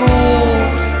so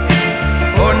gut.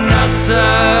 Und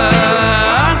nasser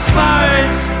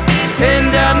Asphalt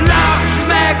in der Nacht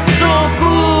schmeckt so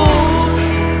gut.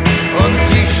 Und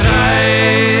sie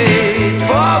schreit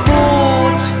vor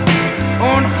Wut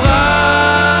und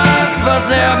fragt, was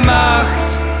er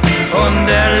macht, und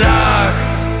er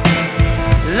lacht,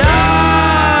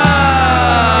 lacht.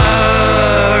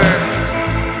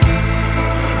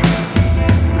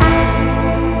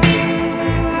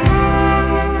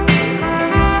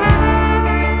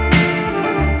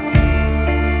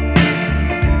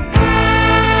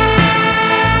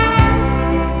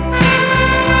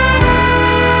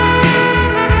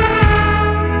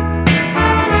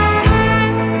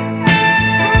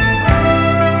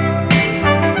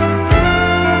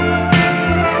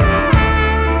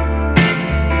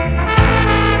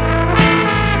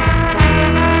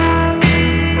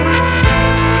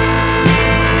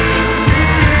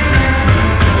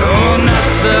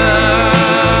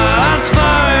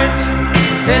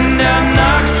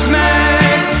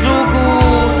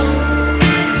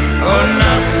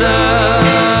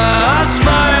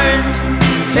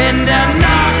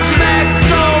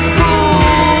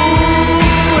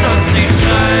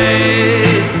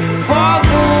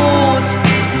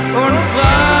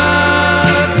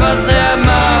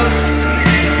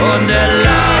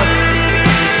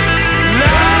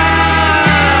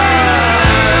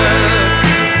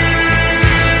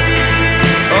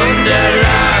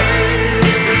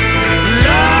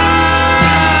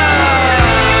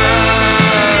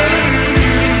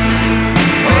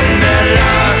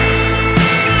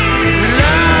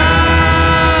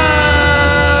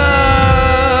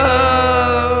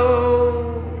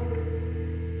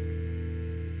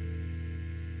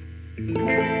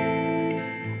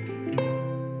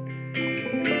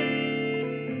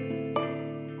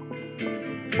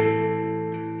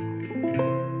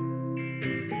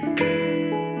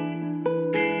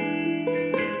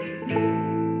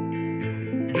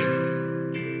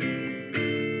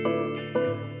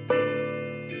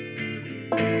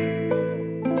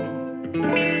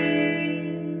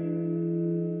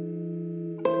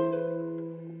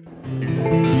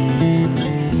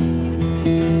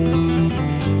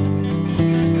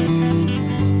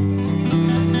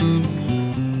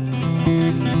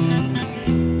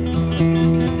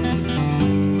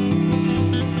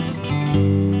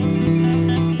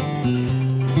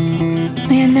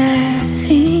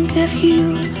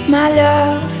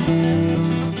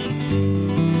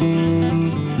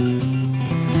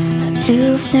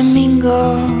 blue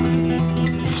flamingo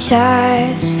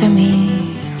flies for me,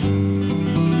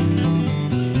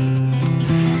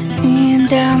 and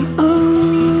I'm overcome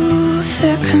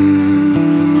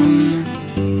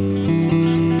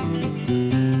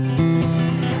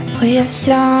with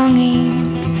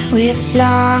longing, with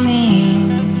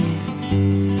longing.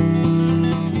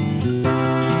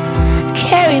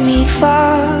 Carry me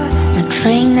far, my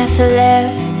train never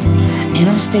left, and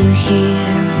I'm still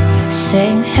here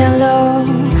saying hello.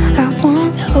 I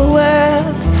want the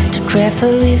world to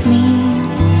travel with me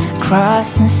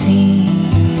across the sea.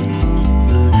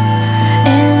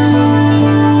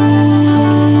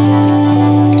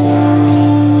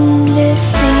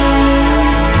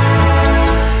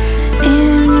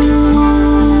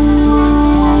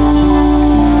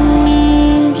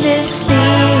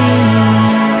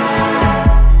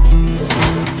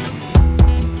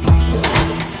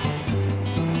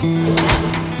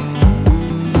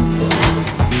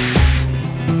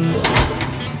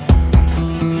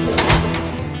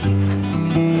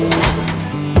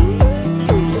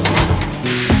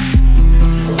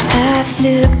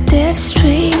 Look death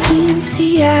straight in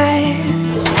the eye.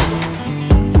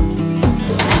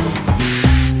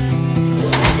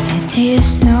 It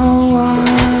is no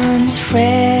one's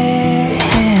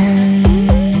friend.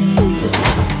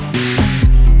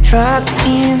 Dropped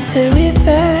in the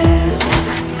river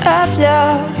of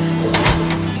love,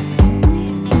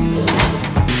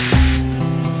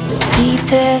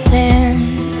 deeper than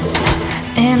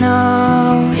an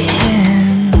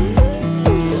ocean.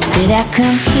 Did I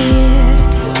come here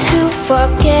to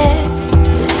forget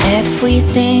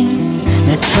everything?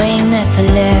 My train never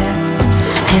left,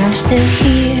 and I'm still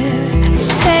here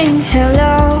saying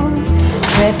hello.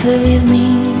 Travel with me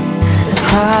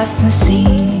across the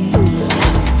sea.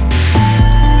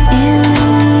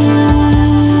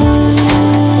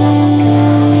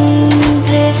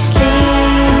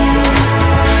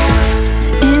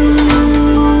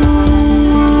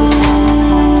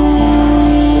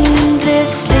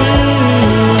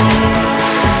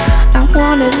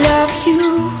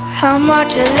 How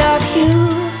much I love you,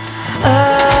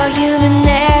 oh, you'll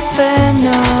never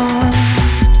know.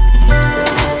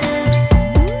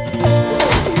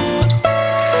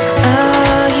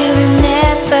 Oh, you'll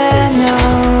never know.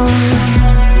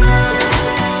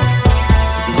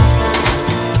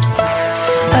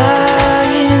 Oh,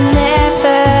 you'll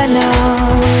never know.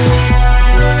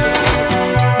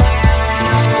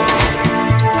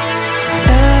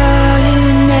 Oh,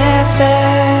 you'll never.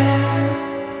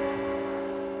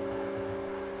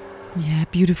 Yeah,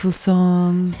 beautiful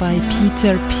song by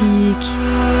Peter Peak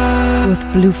with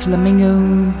Blue Flamingo.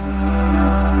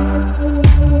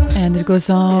 And it goes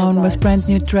on with brand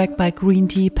new track by Green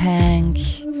Tea Punk.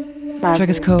 The track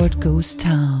is called Ghost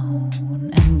Town.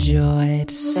 Enjoy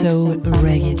it, soul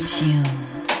reggae tunes.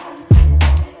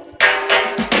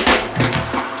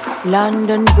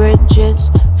 London bridges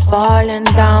falling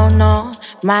down on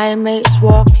my mates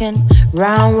walking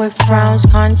round with frowns,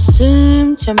 can't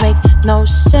seem to make no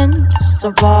sense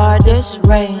of all this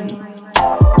rain.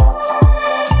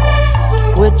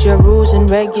 With your rules and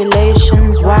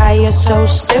regulations, why you're so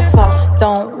stiff? I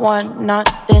don't want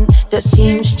nothing that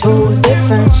seems too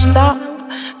different. Stop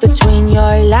between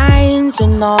your lines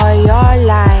and all your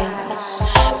lies,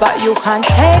 but you can't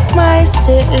take my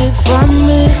city from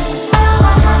me.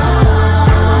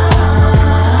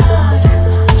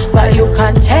 But you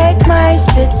can't take my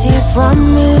city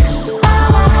from me.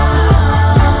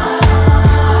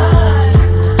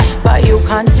 But you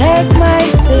can't take my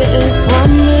city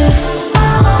from me.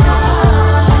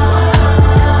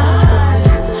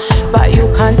 But you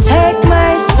can't take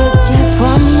my city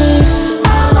from me.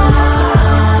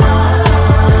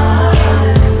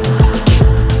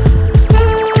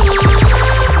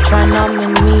 Try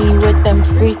numbing me with them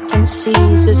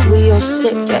frequencies as we all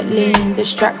sit get lean,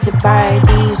 distracted by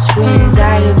these screens.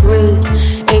 I agree,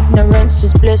 ignorance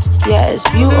is bliss, yeah, it's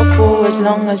beautiful as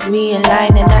long as we in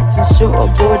line and acting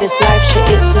suitable. This life shit,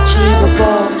 it's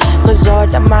achievable, cause all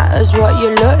that matters what you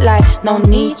look like. No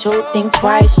need to think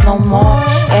twice, no more.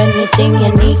 Anything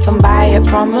you need can buy it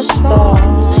from a store,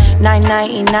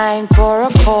 $9.99 for a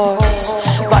course.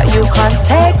 But you can't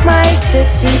take my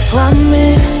city from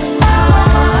me.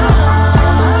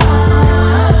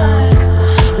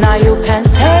 Now you can't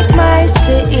take my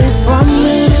city from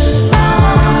me.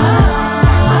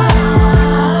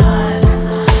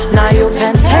 Now you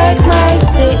can't take my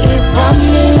city from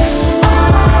me.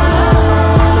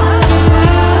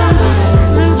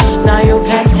 Now you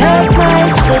can't take my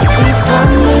city from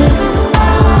me.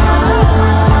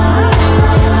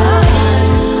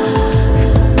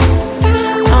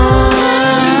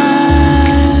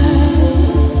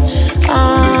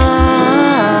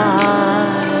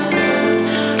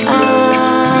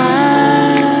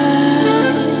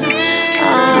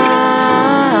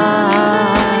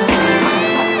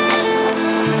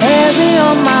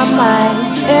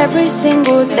 every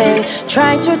single day,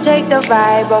 trying to take the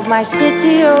vibe of my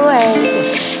city away.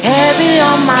 Heavy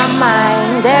on my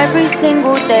mind every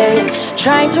single day,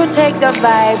 trying to take the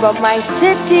vibe of my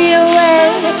city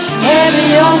away.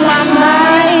 Heavy on my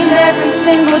mind every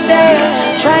single day,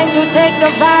 trying to take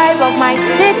the vibe of my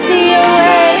city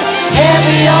away.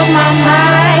 Heavy on my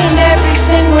mind every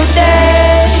single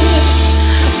day,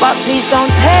 but please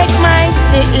don't take my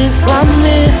city from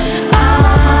me.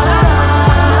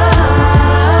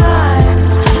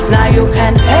 Now you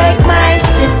can take my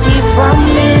city from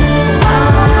me.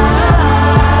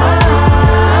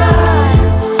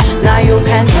 Now you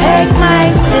can take my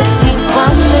city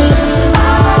from me.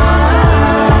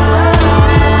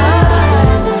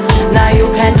 Now you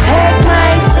can take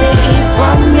my city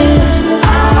from me.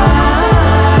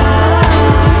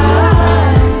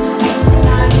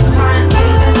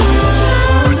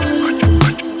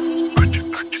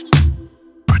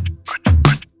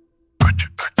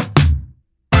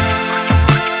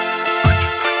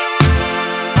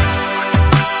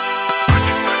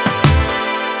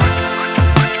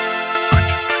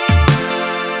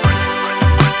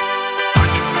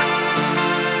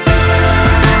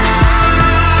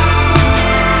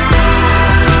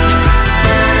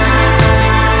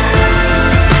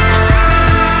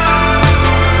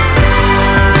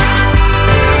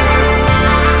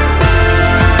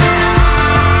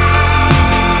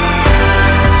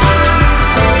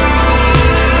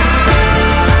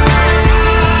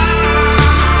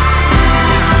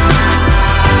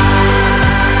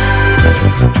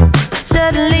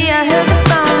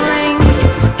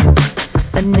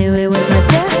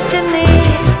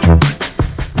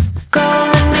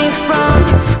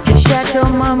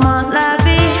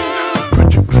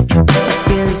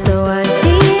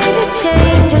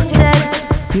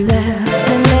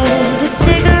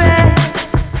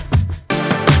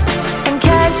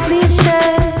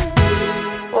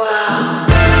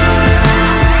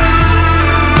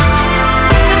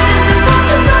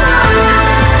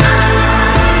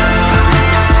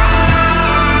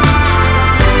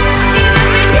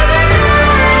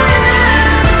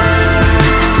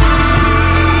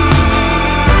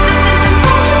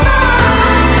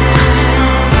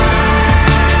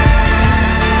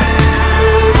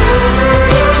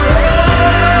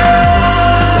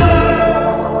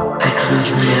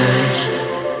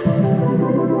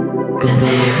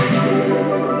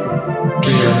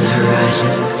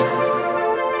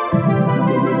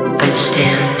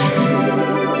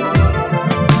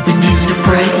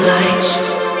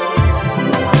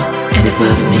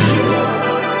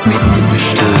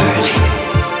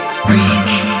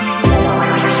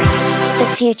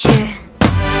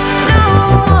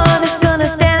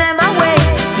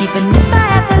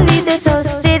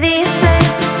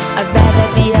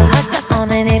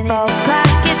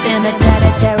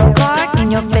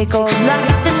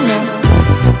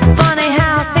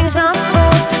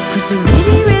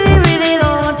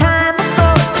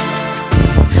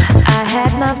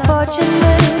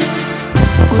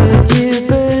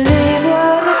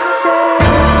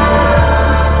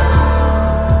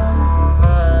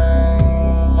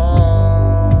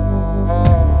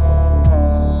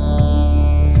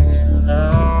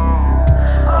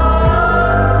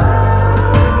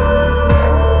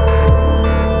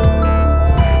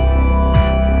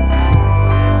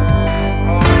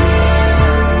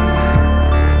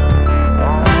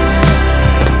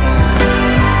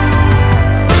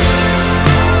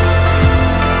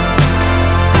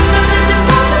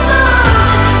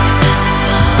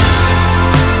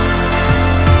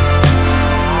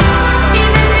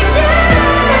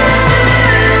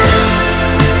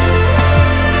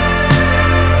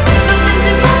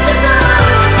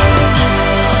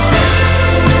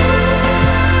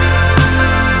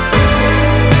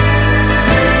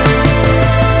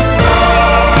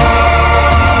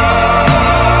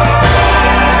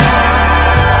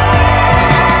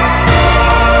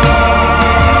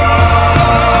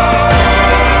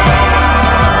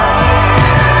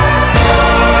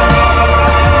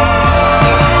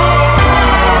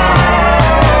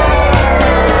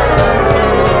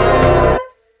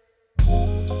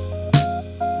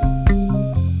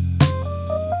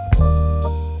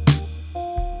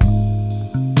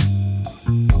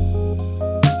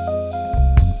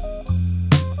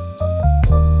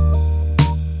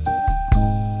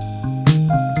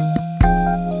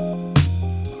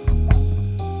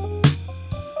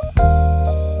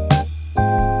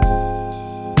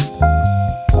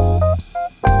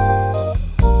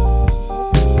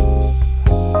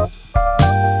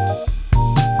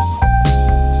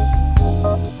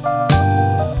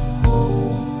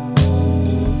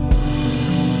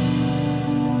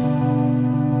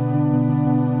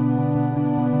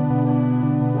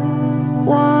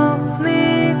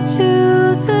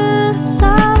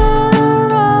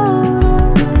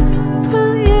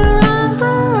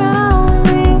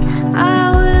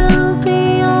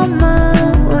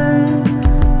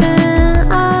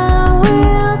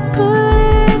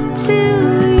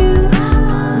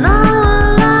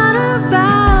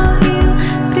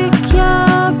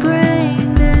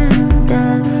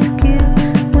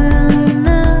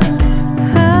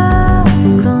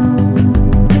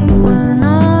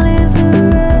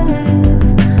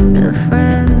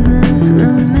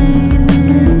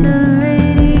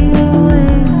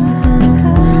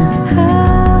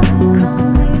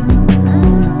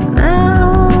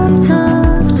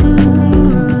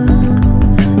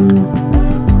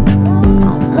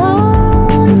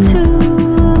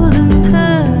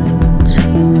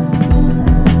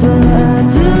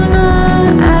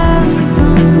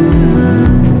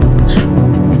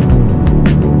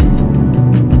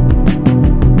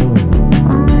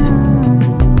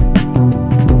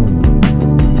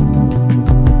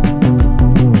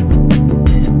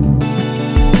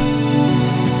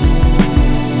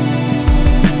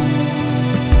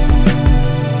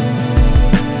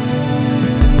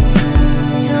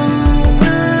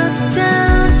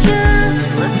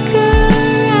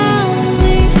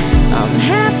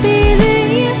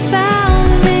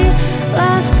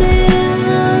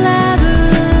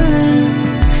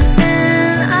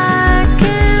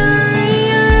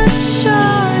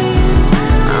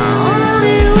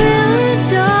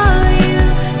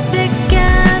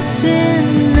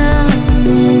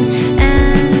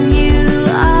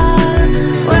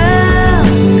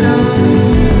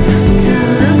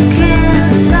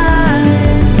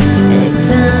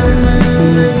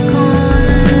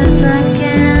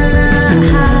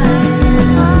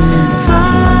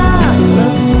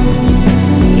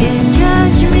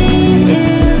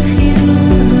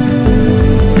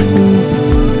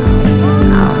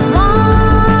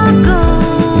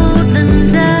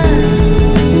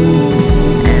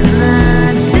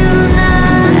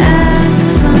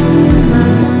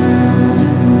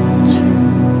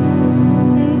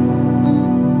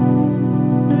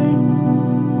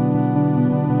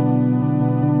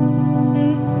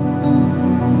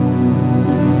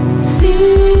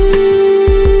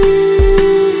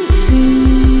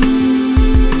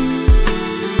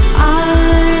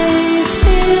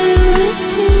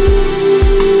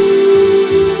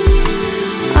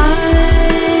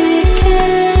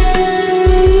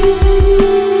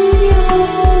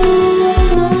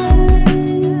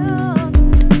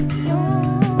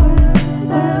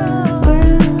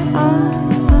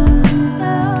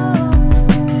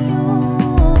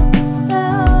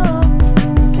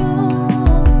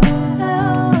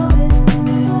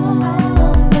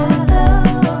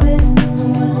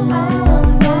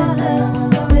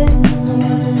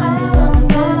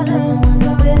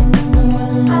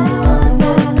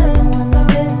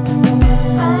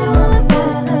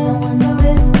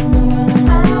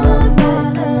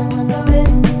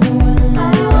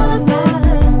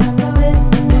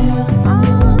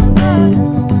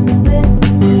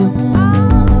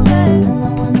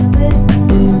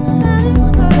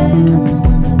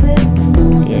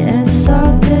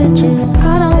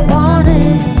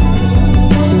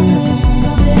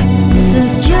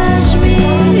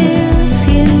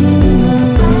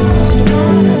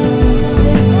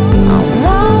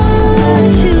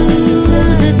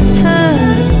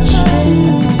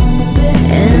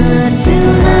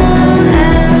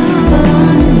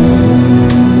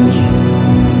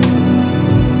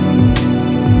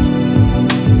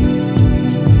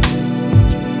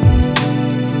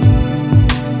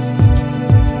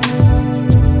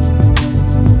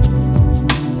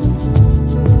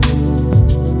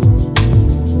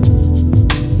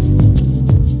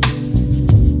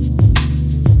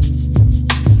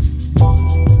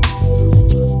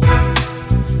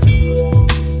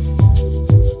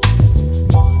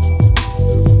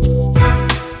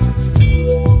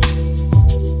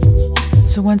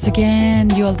 So once again,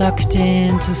 you're locked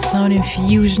in to Sound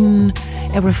Infusion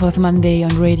every fourth Monday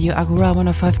on Radio Agora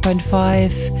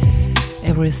 105.5,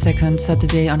 every second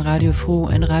Saturday on Radio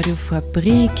Froh and Radio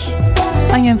Fabrik.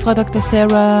 I am Frau Dr.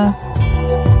 Sarah.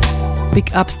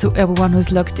 Big ups to everyone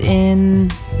who's locked in.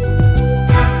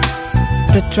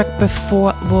 The track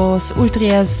before was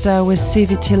Ultriesta with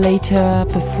CVT Later.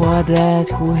 Before that,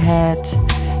 who had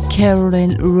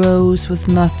Caroline Rose with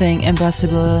Nothing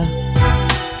Impossible.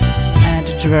 And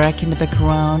a track in the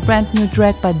background. Brand new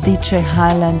track by DJ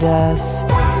Highlanders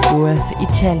with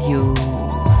Italio.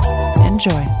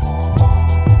 Enjoy.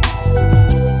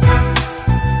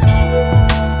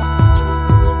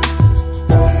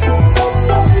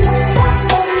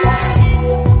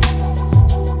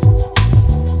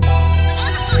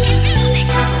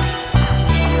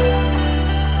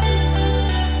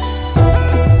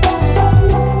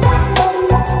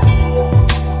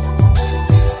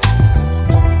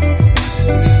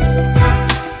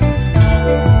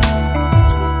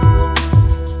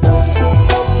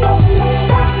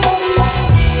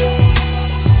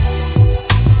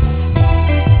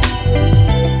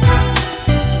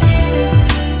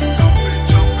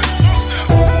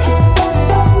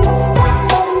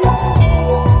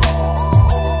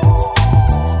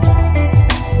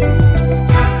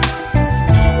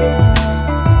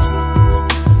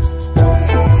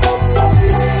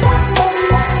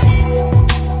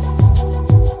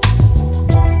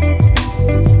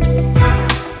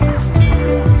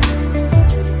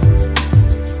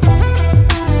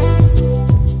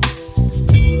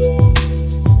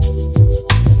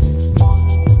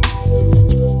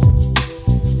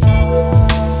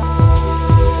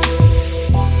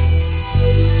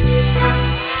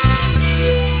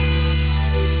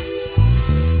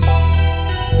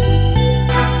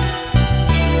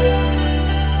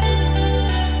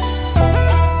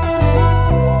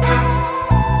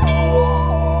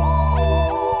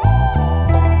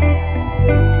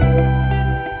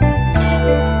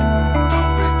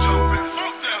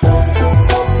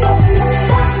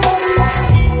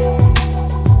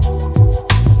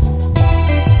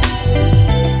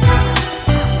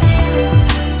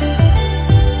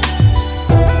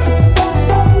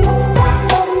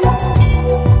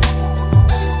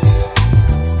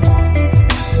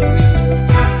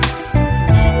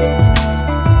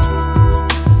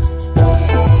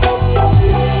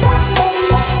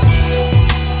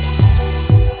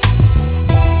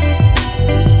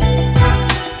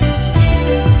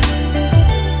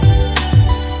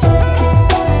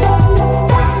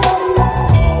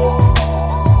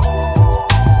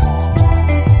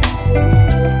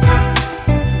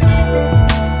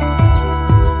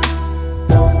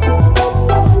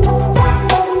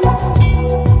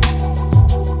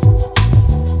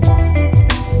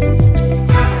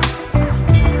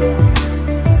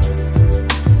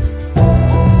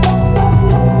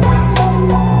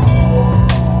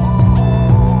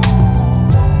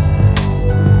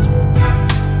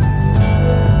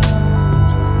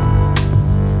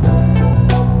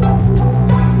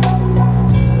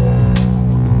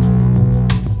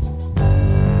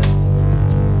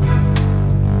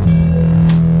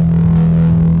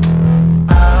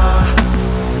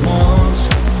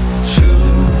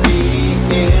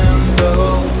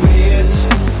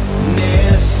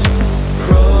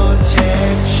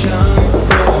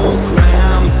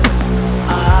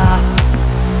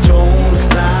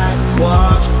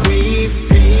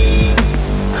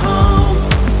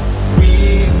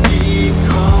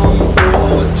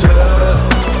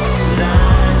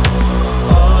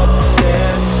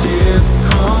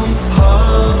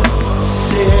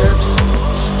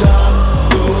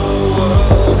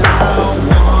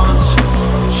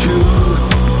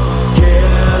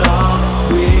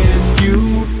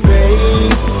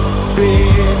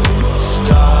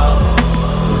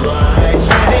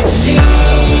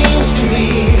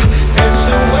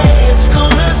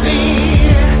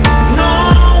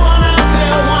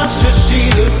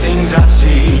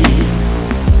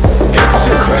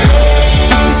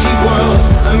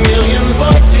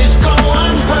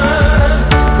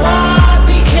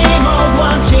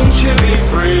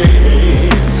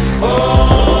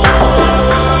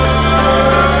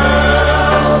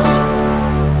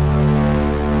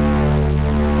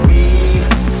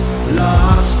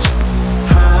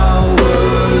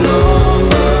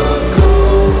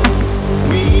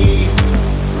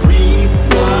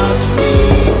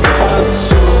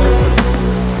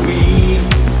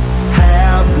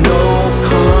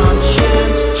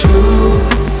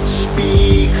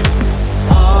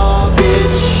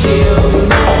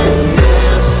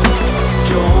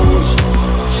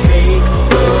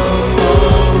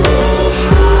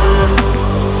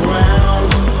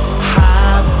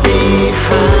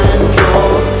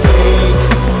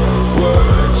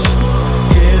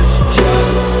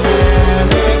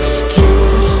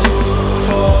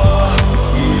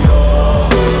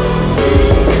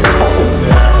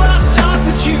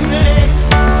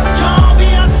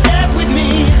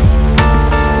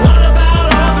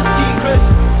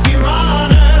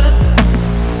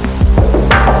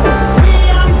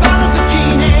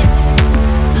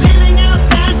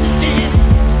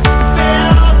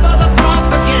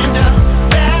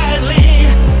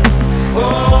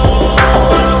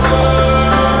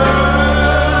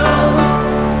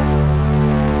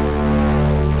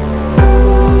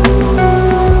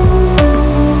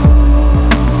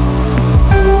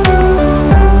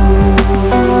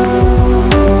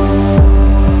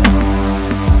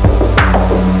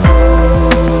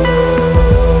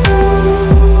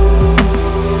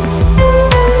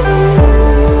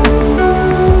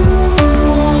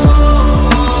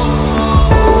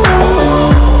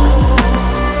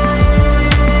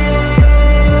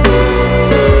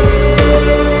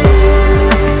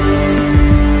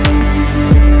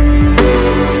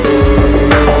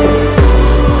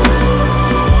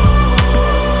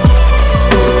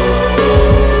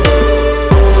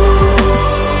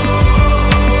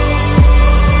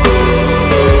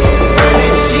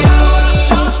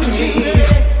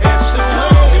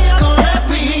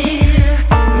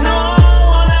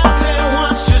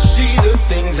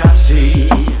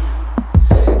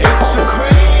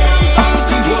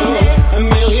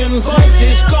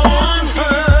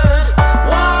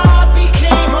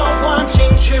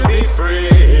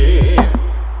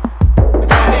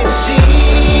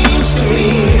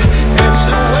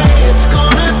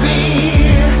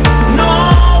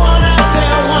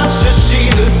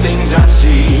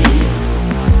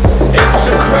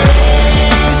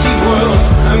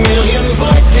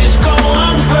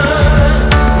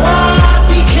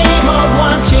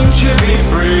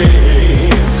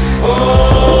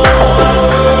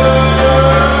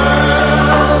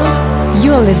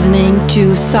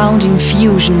 to Sound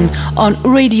Infusion on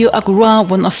Radio Agora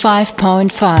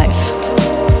 105.5.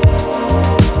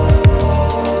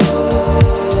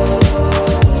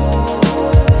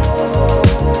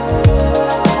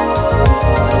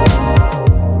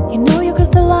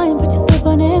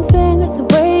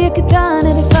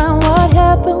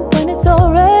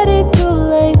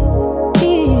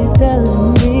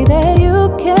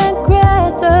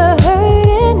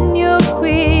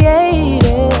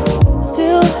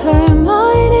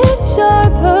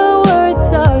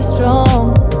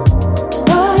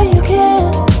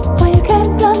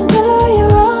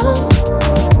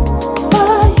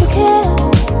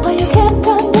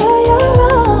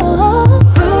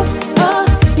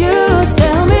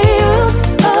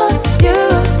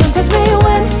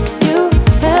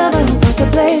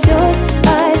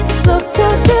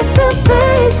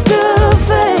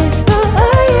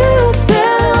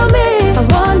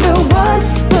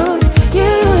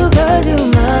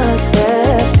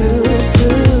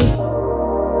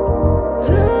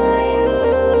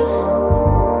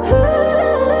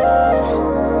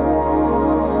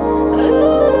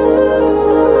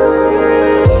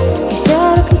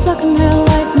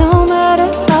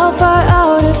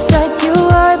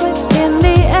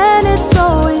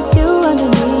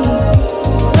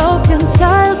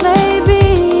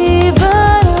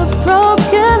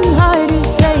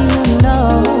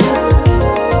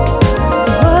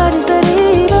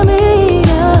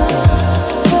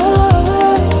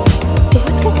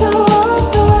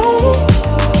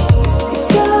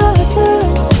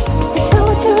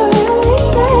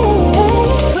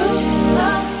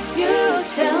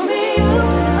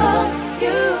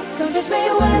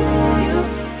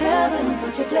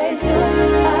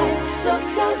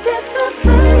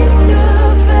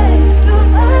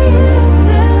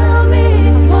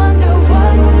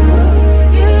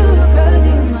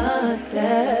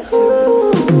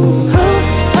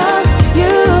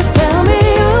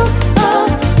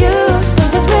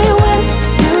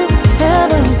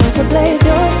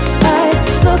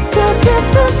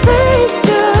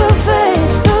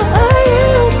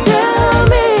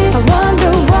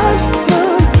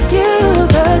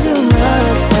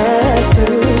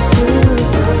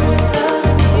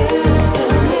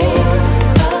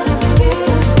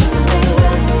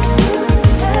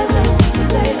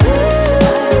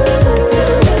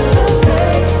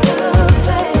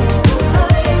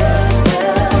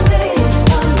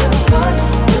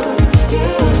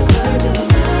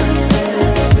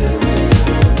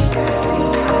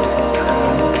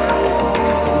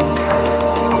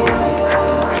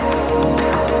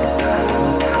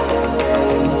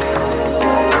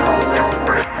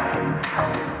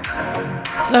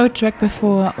 Our track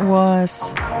before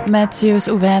was Matheus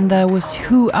Ovanda with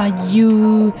Who Are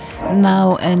You?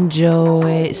 Now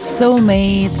enjoy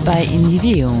Soulmate by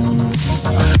Indivium.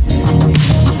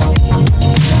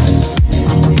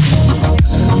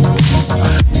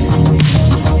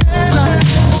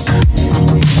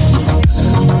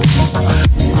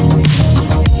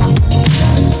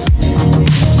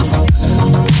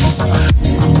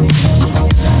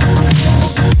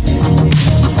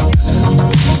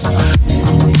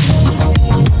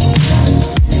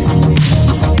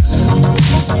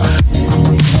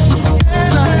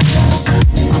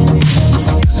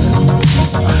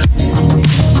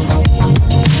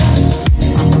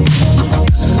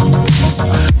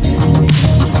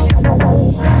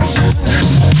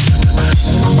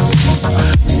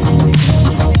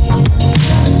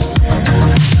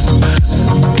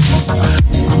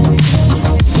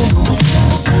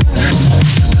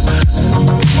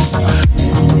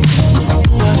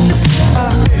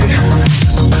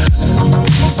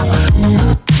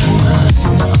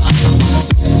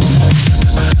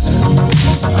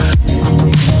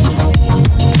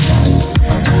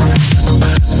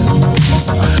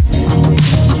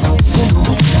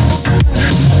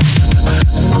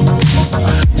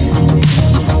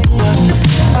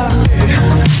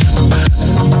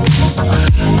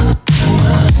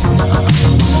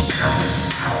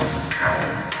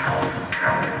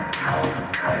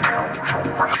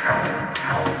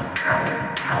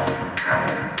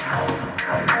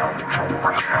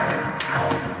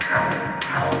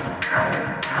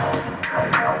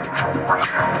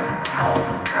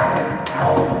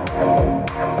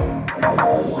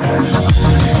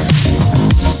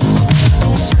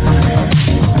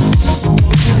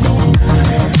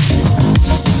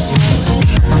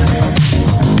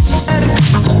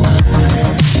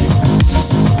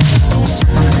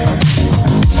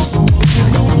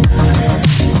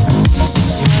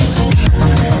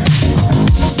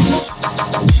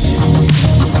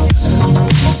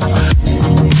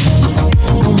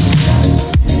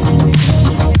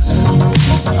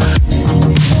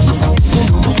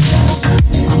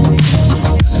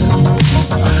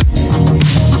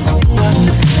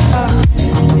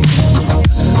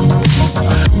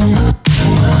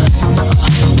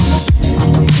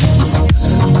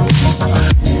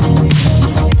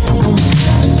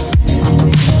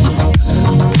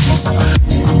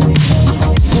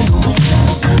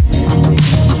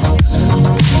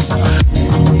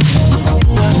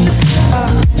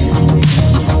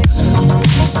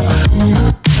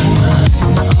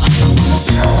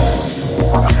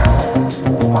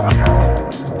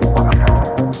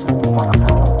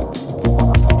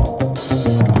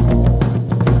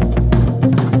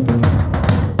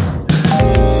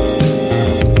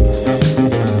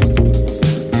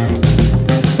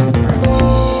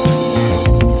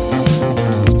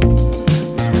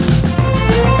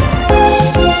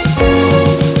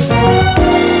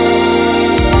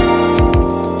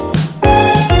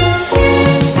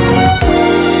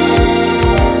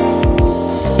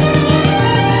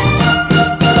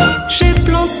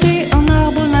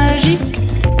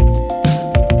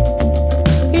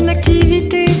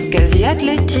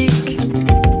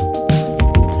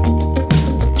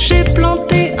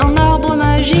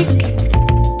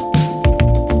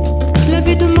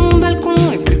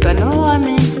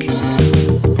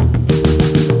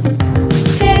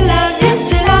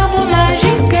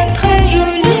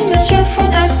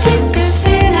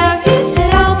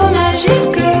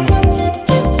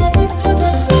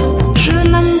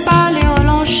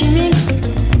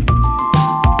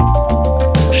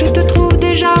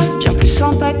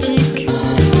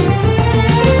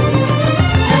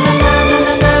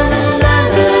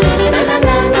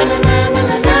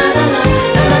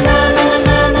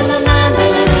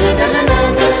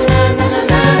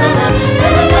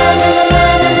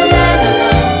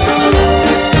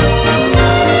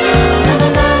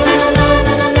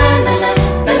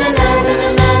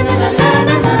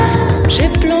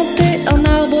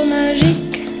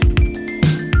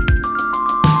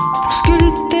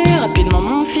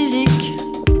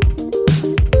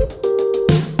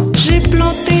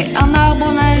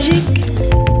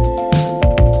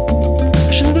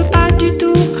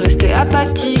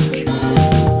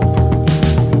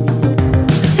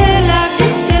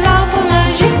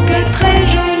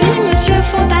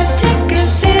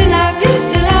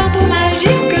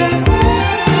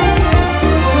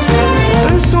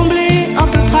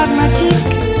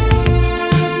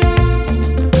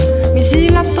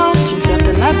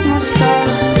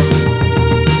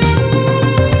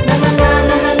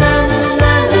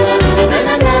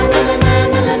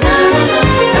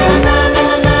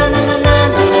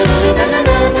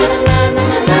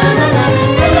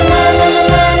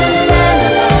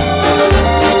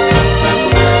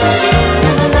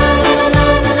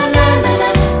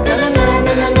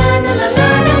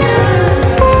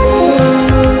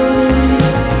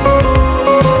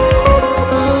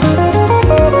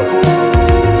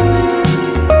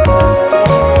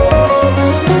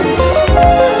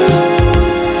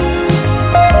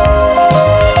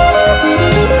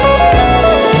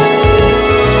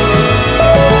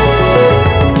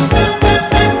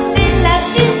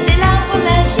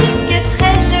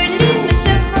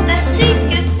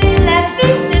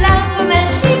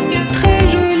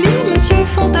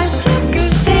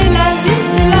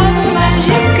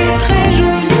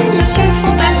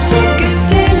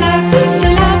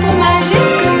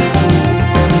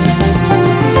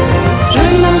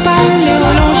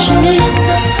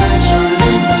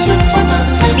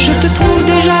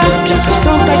 plus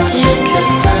sympathique.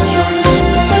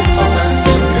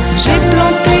 J'ai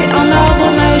planté un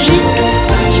arbre magique.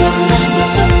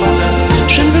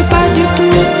 Je ne veux pas du tout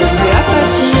rester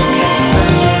apathique.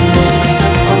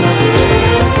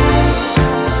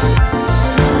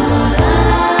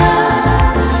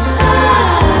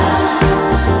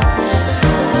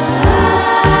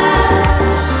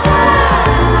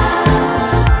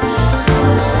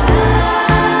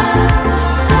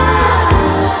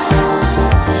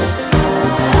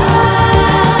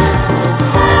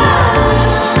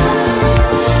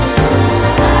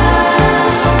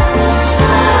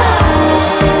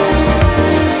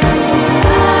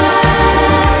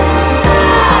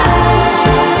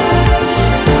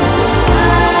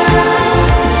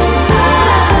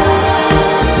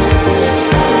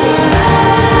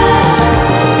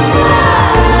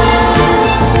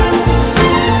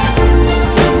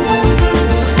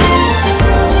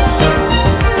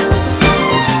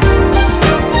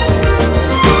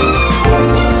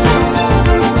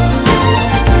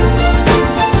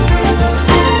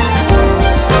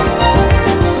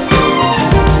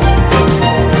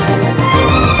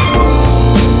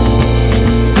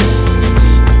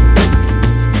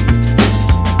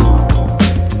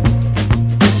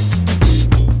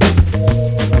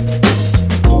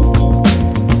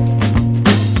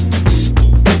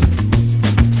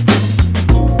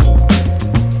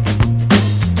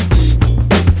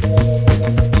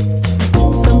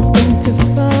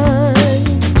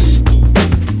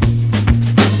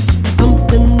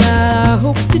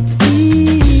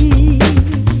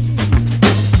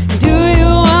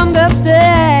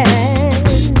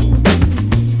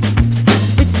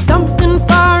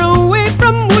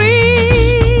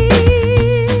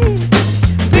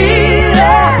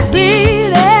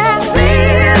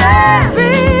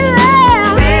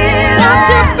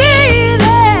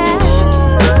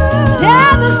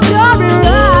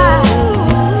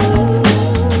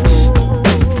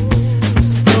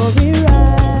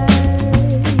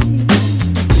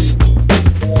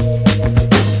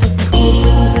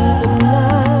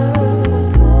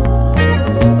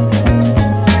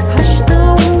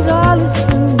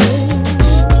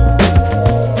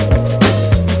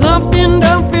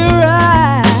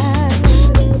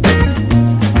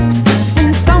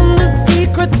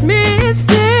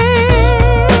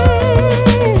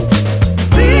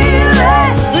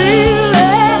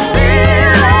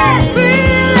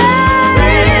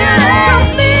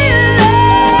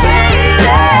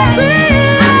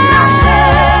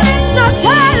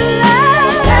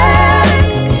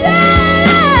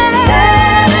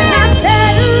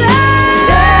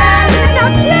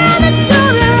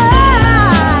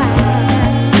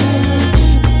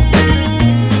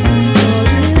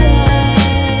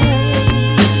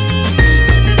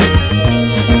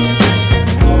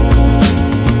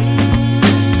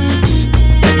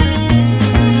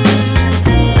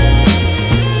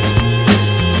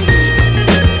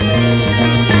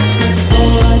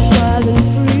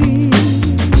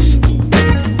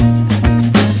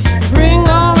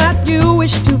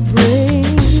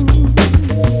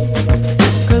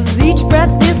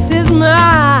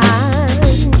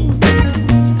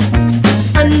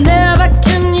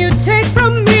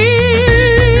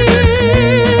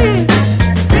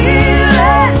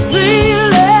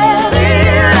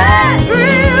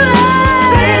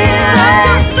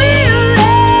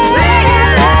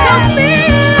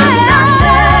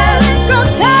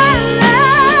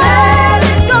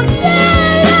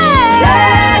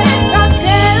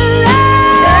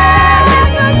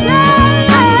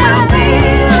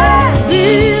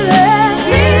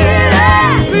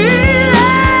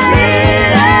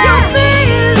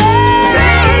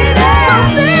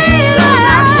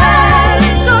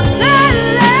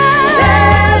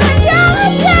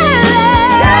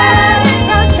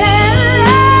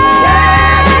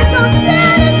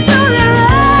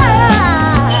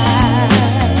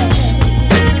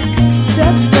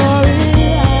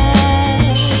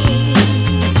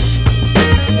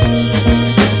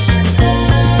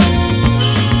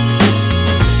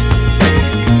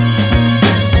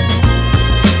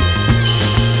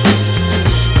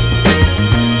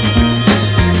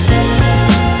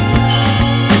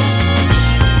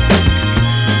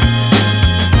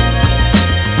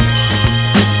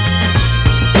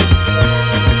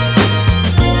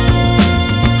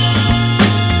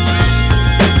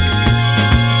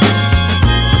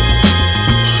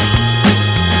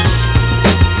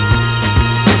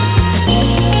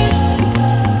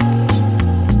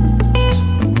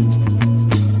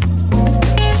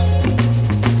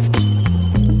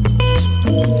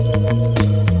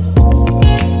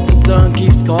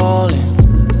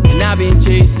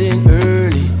 chasing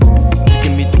early,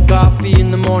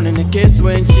 morning, a kiss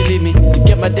when she leave me to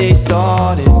get my day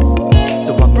started.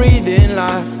 So I breathe in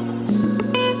life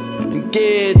and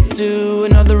get to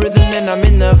another rhythm, then I'm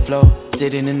in the flow.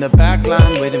 Sitting in the back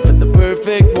line, waiting for the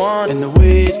perfect one. And the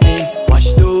waves came,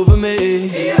 washed over me.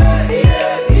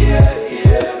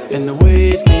 And the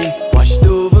waves came, washed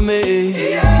over me.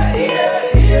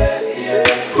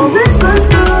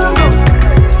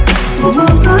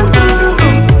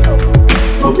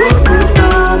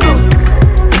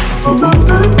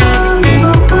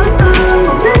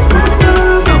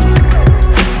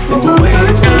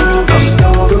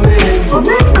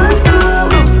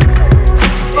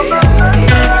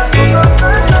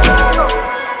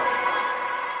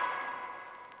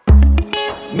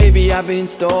 Maybe I've been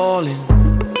stalling.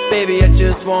 Baby, I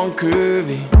just want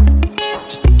curvy,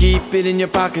 just to keep it in your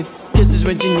pocket. Kisses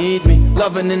when she needs me,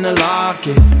 loving in a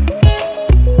locket.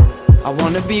 I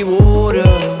wanna be water,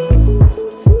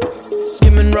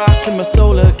 skimming rock to my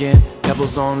soul again.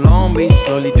 Pebbles on Long Beach,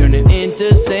 slowly turning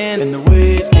into sand. And the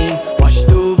waves came, washed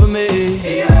over me.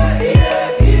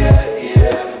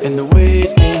 And the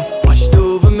waves came, washed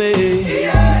over me.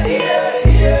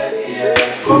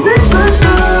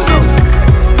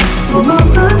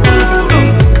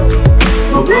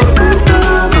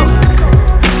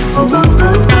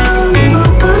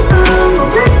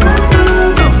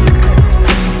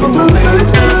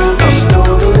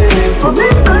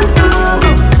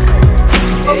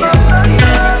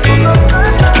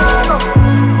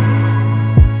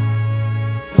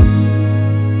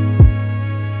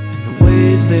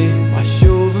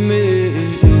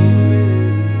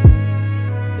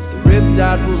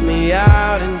 Tide pulls me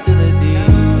out into the deep.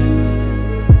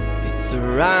 It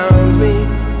surrounds me,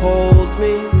 holds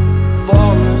me,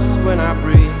 formless when I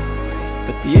breathe.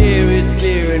 But the air is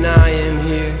clear and I am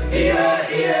here.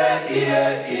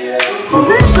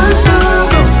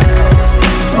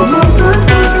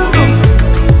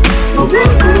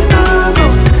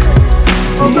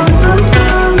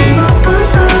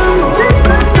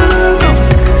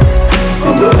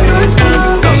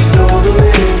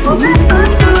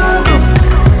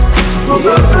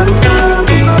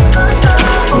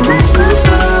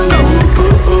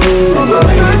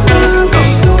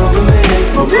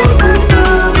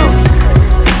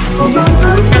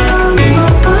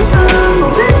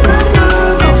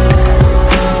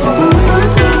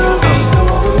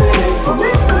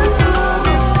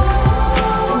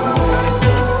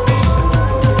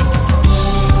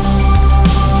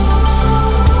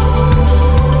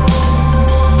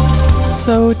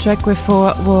 So track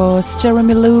before was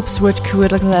Jeremy Loops with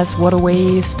Critical as Water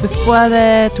Waves. Before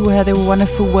that we had the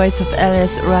wonderful voice of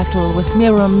Alice Russell with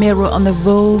Mirror Mirror on the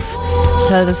Wolf,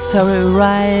 Tell the Story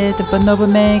Right, the Bonobo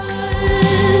Mix.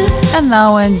 And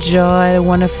now enjoy the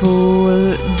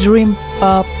wonderful Dream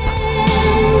Pop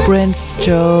Prince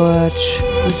George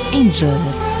with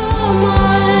Angels.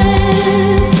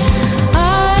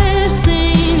 I've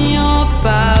seen your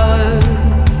power,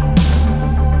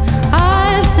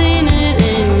 I've seen it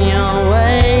in your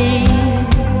way.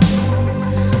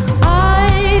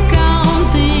 I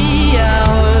count the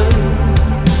hours,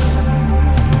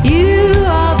 you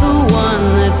are the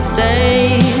one that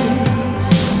stays.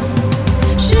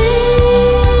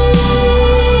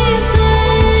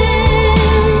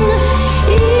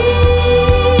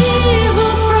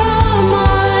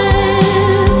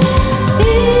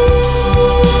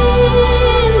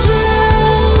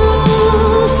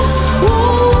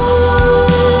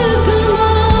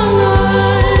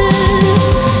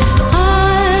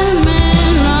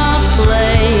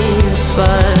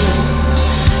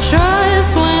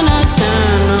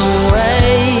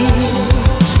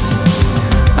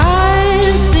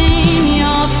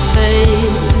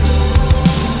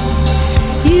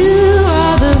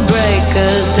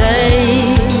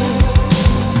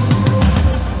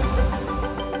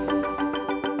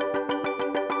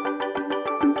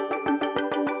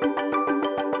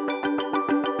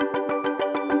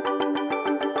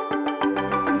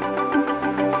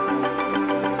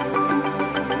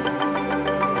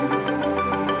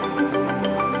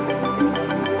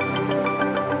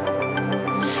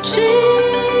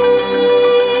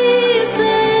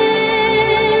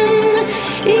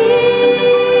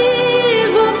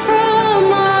 Evil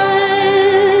from us.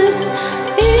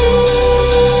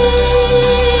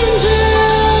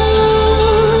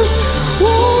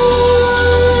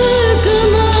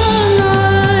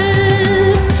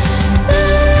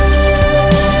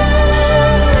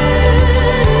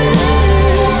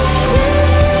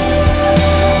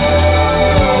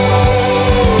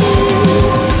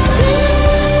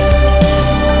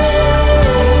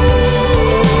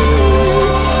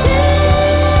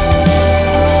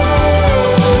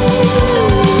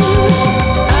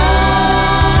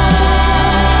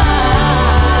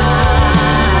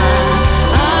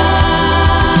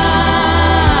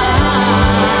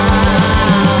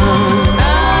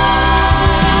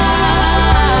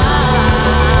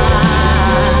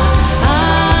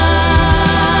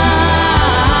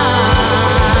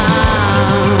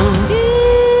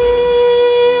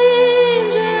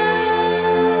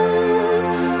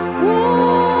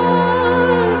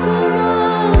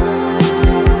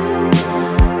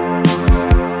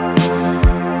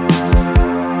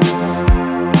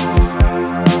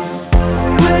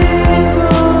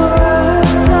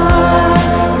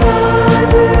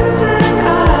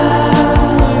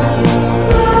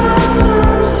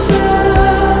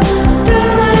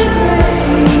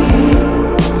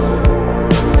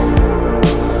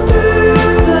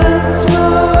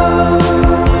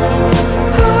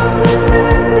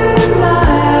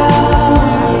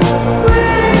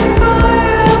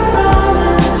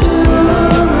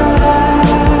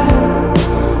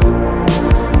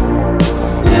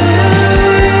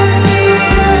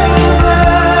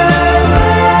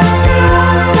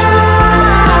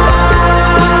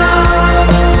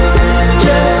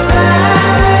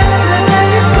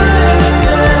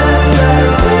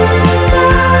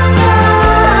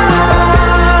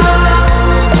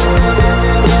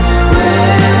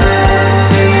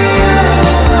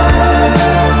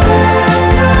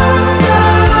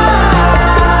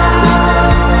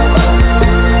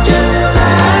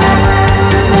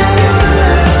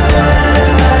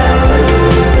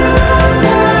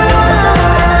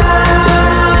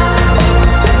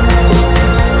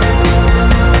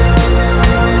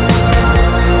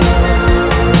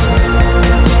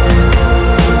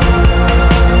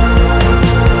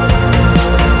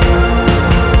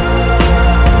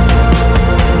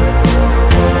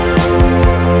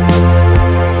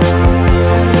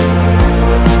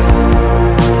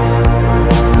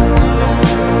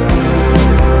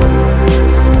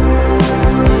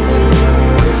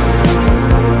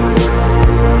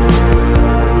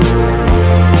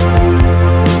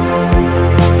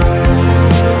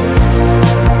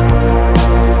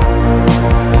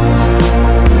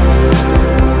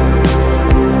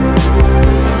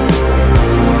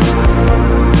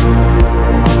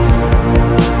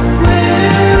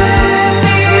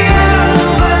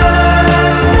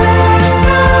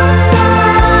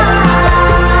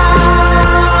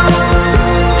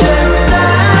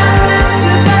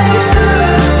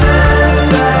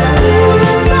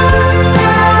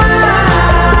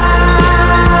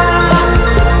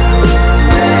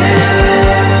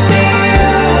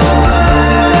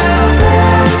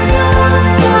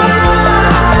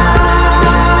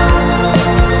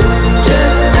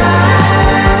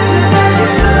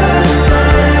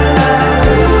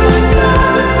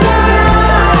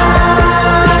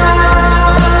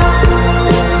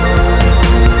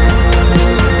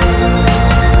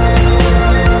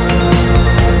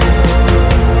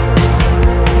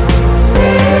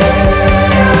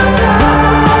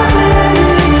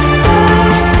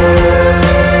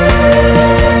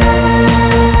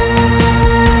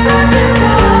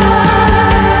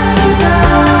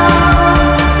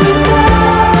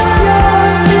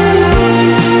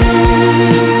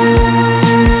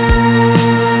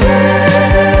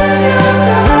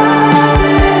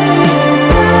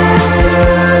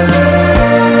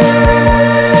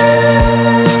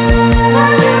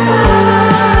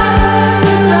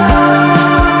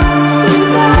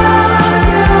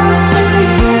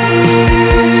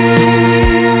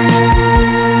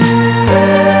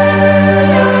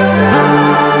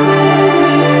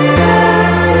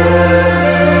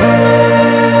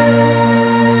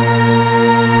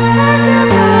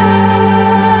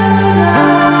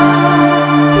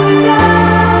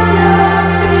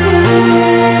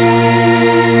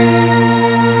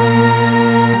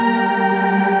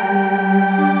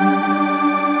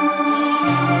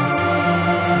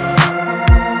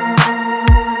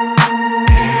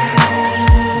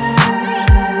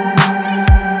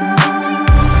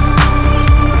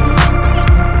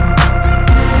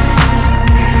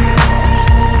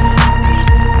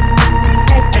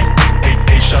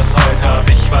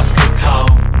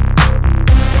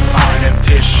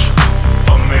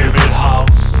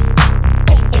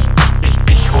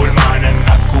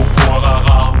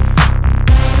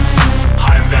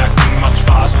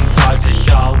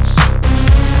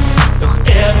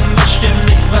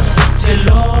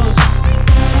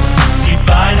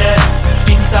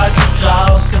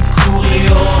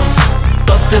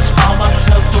 des Raumax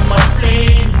hörst du mein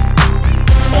Flehen.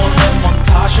 Ohne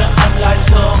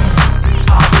Montageanleitung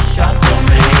hab ich ein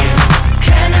Problem.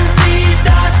 Kennen Sie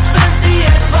das, wenn Sie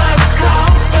etwas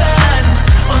kaufen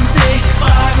und sich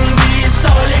fragen, wie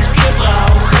soll ich's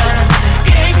gebrauchen?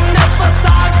 Gegen das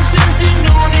Versagen sind Sie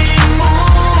nun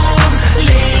immun.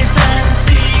 Lesen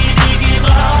Sie die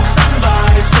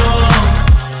Gebrauchsanweisung.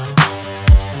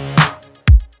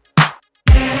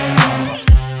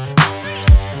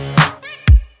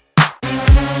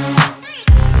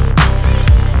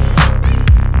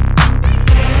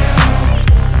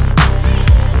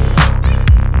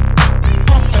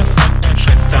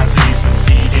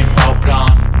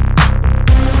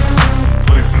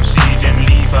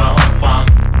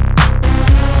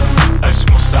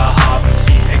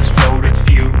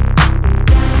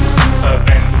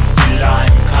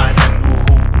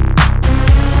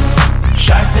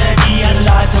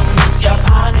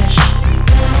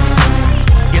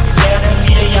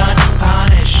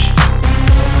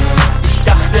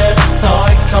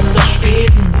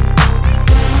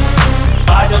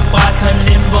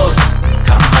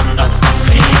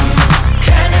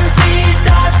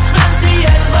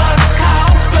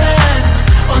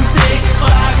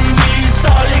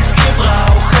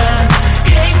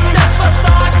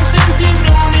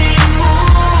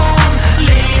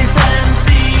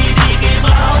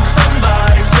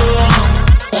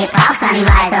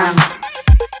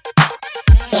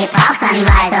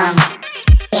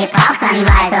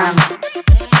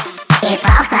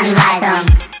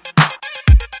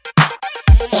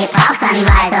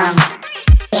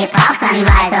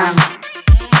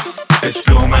 Es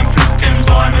Blumen pflücken,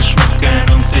 Bäume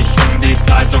schmücken und sich um die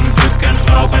Zeitung bücken,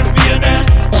 brauchen wir ne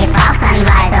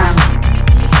Gebrauchsanweisung.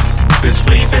 Fürs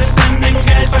Briefe senden,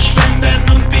 Geld verschwenden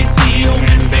und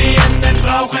Beziehungen beenden,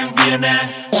 brauchen wir ne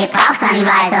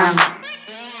Gebrauchsanweisung.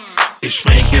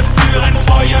 Gespräche führen,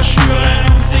 Feuer schüren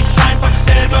und sich einfach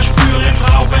selber spüren,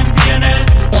 brauchen wir ne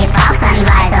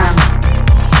Gebrauchsanweisung.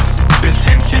 Fürs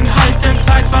Händchen halten,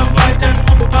 Zeit verwalten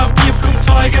und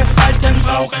Papierflugzeuge falten,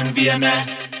 brauchen wir ne.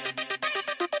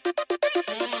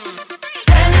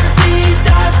 Kennen Sie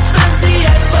das, wenn Sie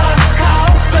etwas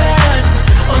kaufen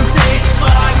und sich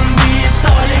fragen, wie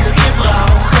soll ich's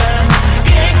gebrauchen?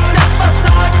 Gegen das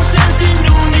Versagen sind Sie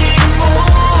nun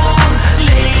immun.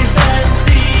 Lesen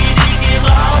Sie die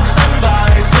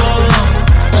Gebrauchsanweisung.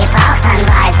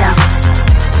 Gebrauchsanweisung.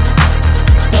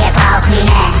 Wir brauchen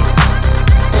ne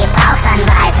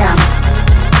Gebrauchsanweisung.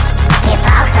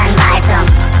 Gebrauchsanweisung.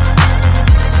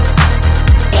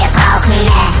 Wir brauchen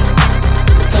ne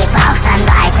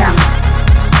Gebrauchsanweisung.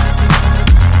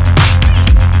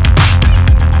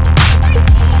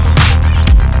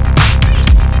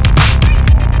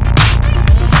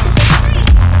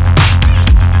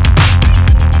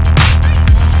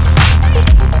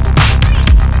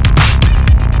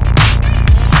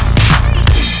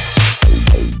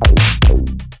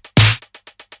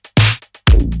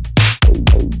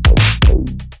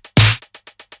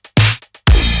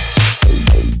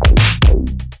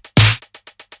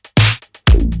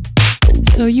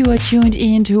 So you are tuned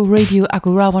in to Radio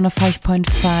Agora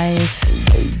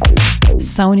 105.5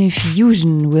 Sound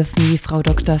Infusion with me, Frau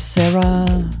Dr.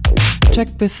 Sarah.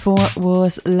 Track before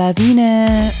was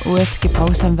Lawine with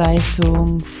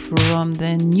Gebrauchsanweisung from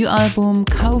the new album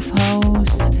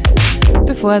Kaufhaus.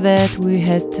 Before that we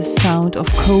had the sound of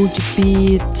Cold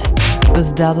Beat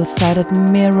with Double-Sided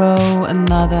Mirror,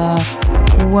 another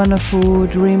wonderful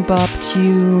dream pop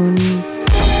tune,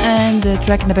 and the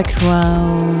track in the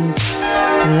background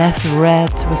Less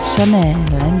Red with Chanel.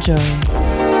 Enjoy.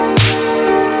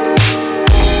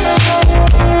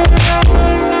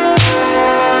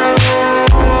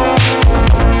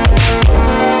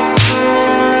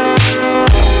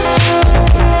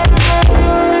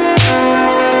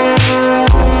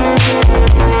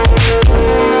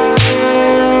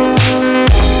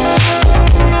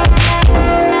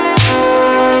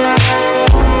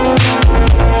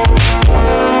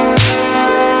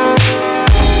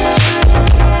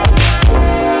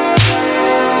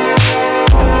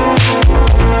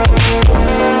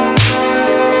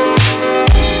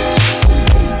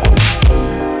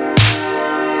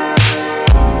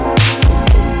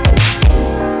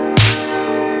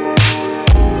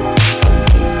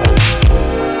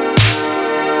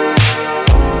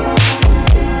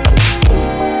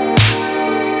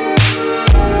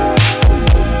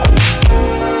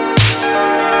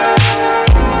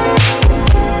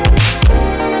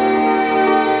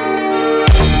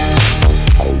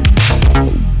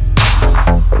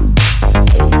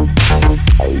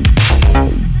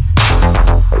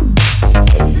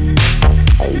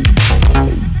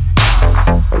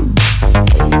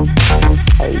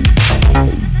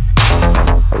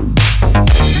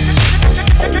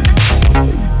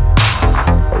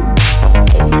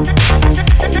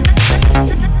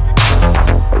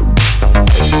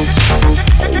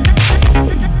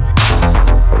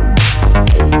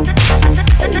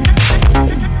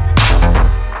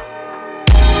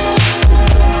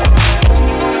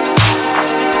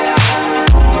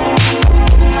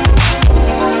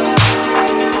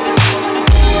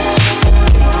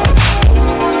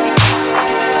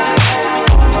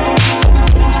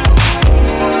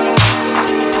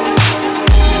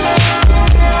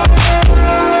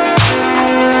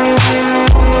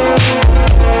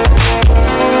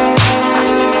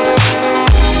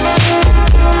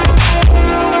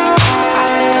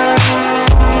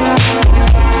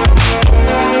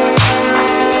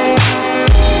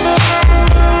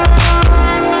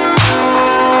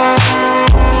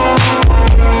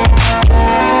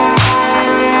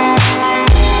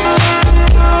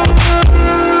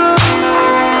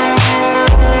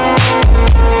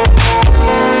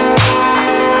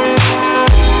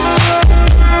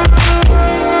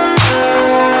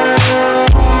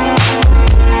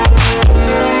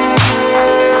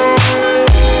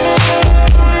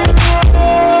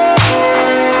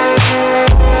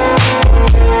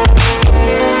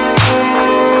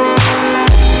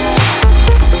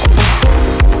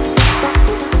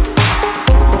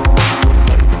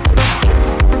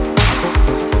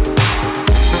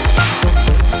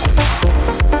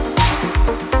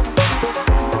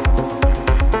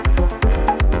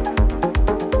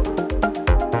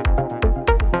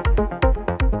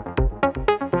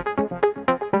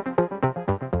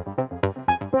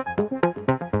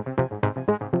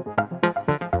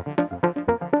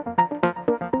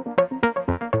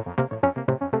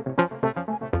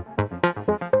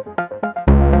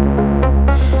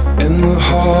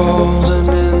 halls and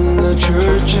in the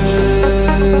churches.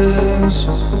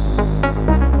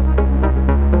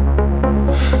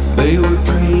 They were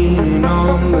preening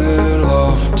on their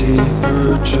lofty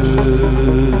perches,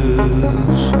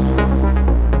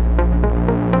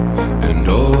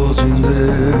 indulging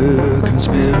their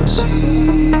conspiracies.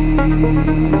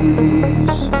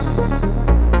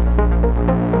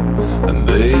 And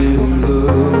they were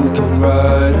looking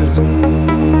right at me.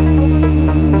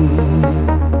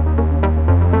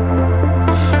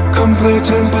 Come play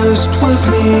Tempest with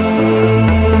me,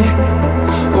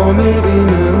 or maybe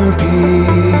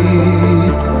Millipede.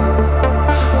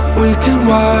 We can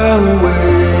while away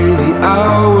the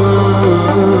hours,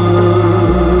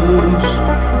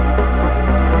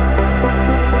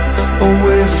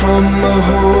 away from the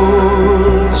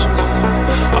hordes.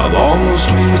 I've almost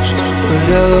reached the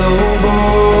yellow boats.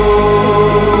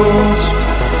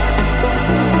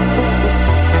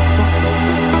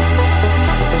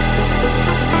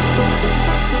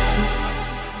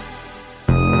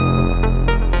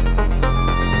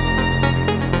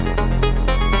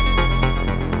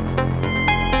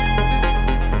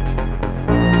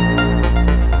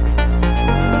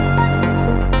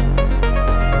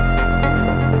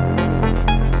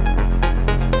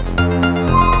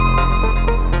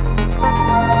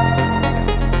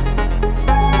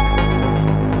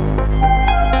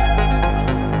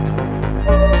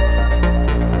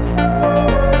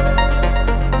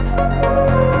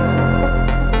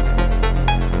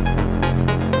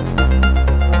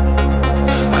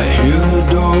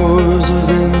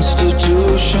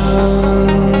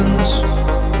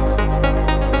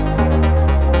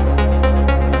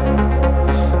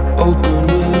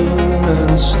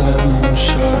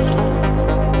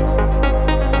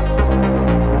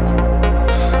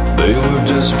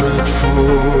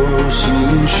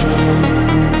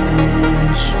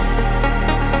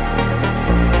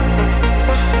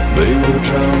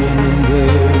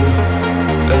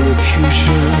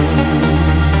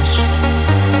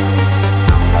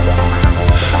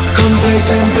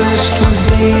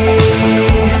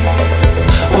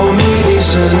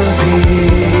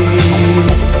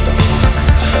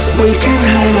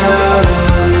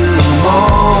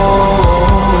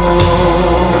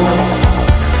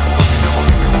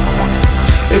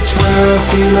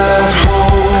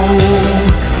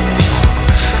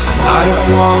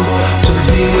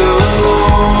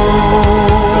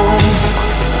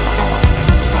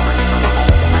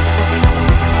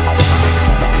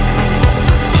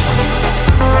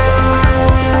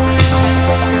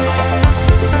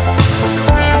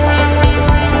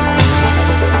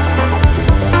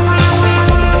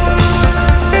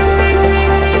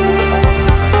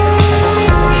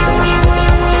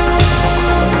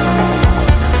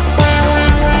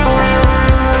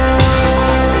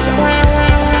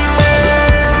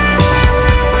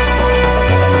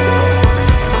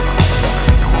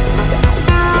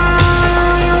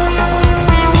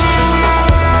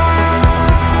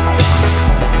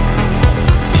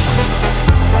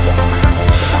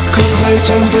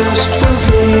 Tempest with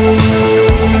me,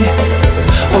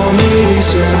 or maybe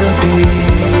Centipede.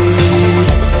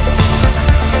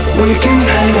 We can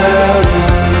hang out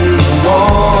in the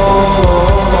wall,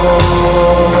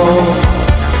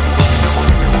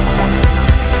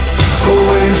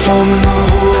 away from the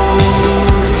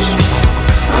woods.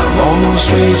 I've almost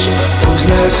reached those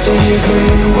nasty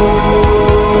green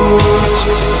boards.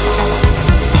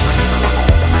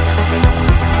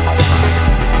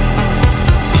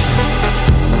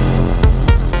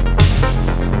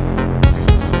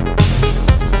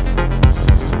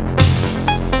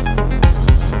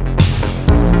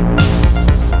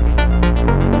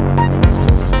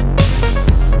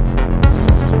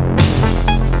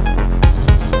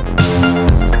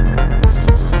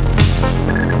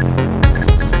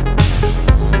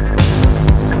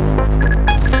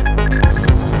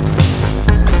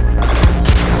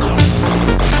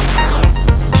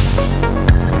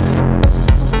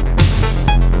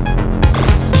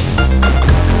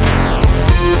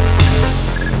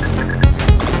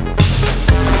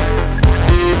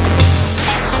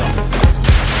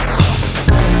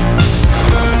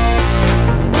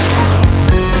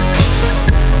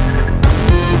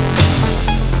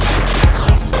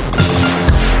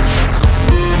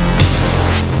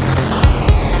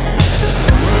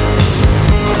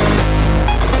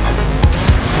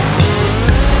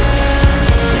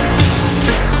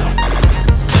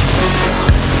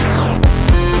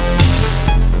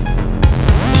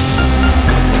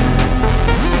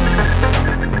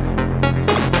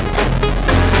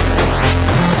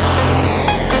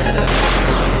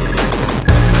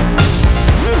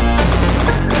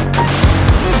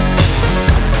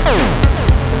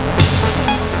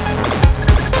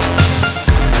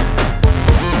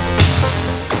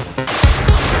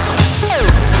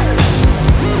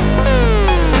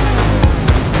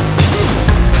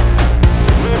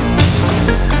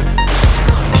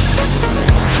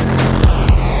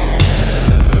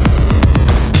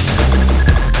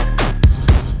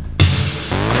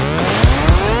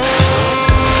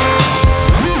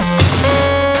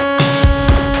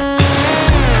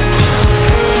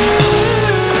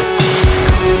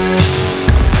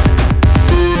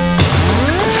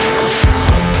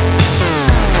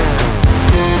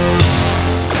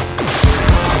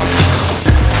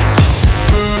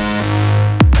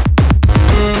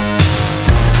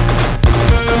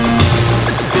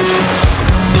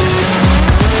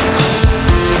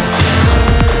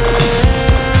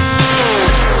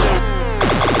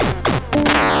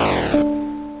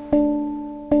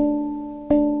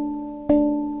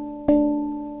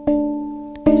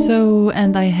 So,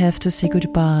 and I have to say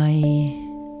goodbye.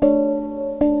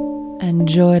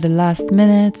 Enjoy the last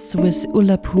minutes with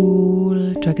Ulla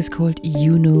Pool. Track is called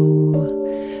You Know.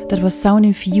 That was Sound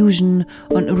Infusion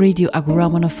on Radio Agora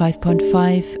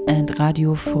 105.5 and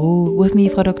Radio Froh. With me,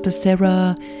 Frau Dr.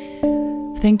 Sarah.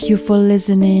 Thank you for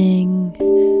listening.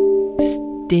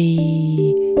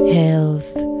 Stay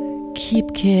health.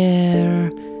 Keep care.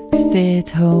 Stay at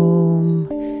home.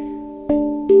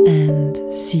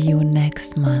 And see you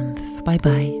next month. Bye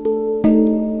bye.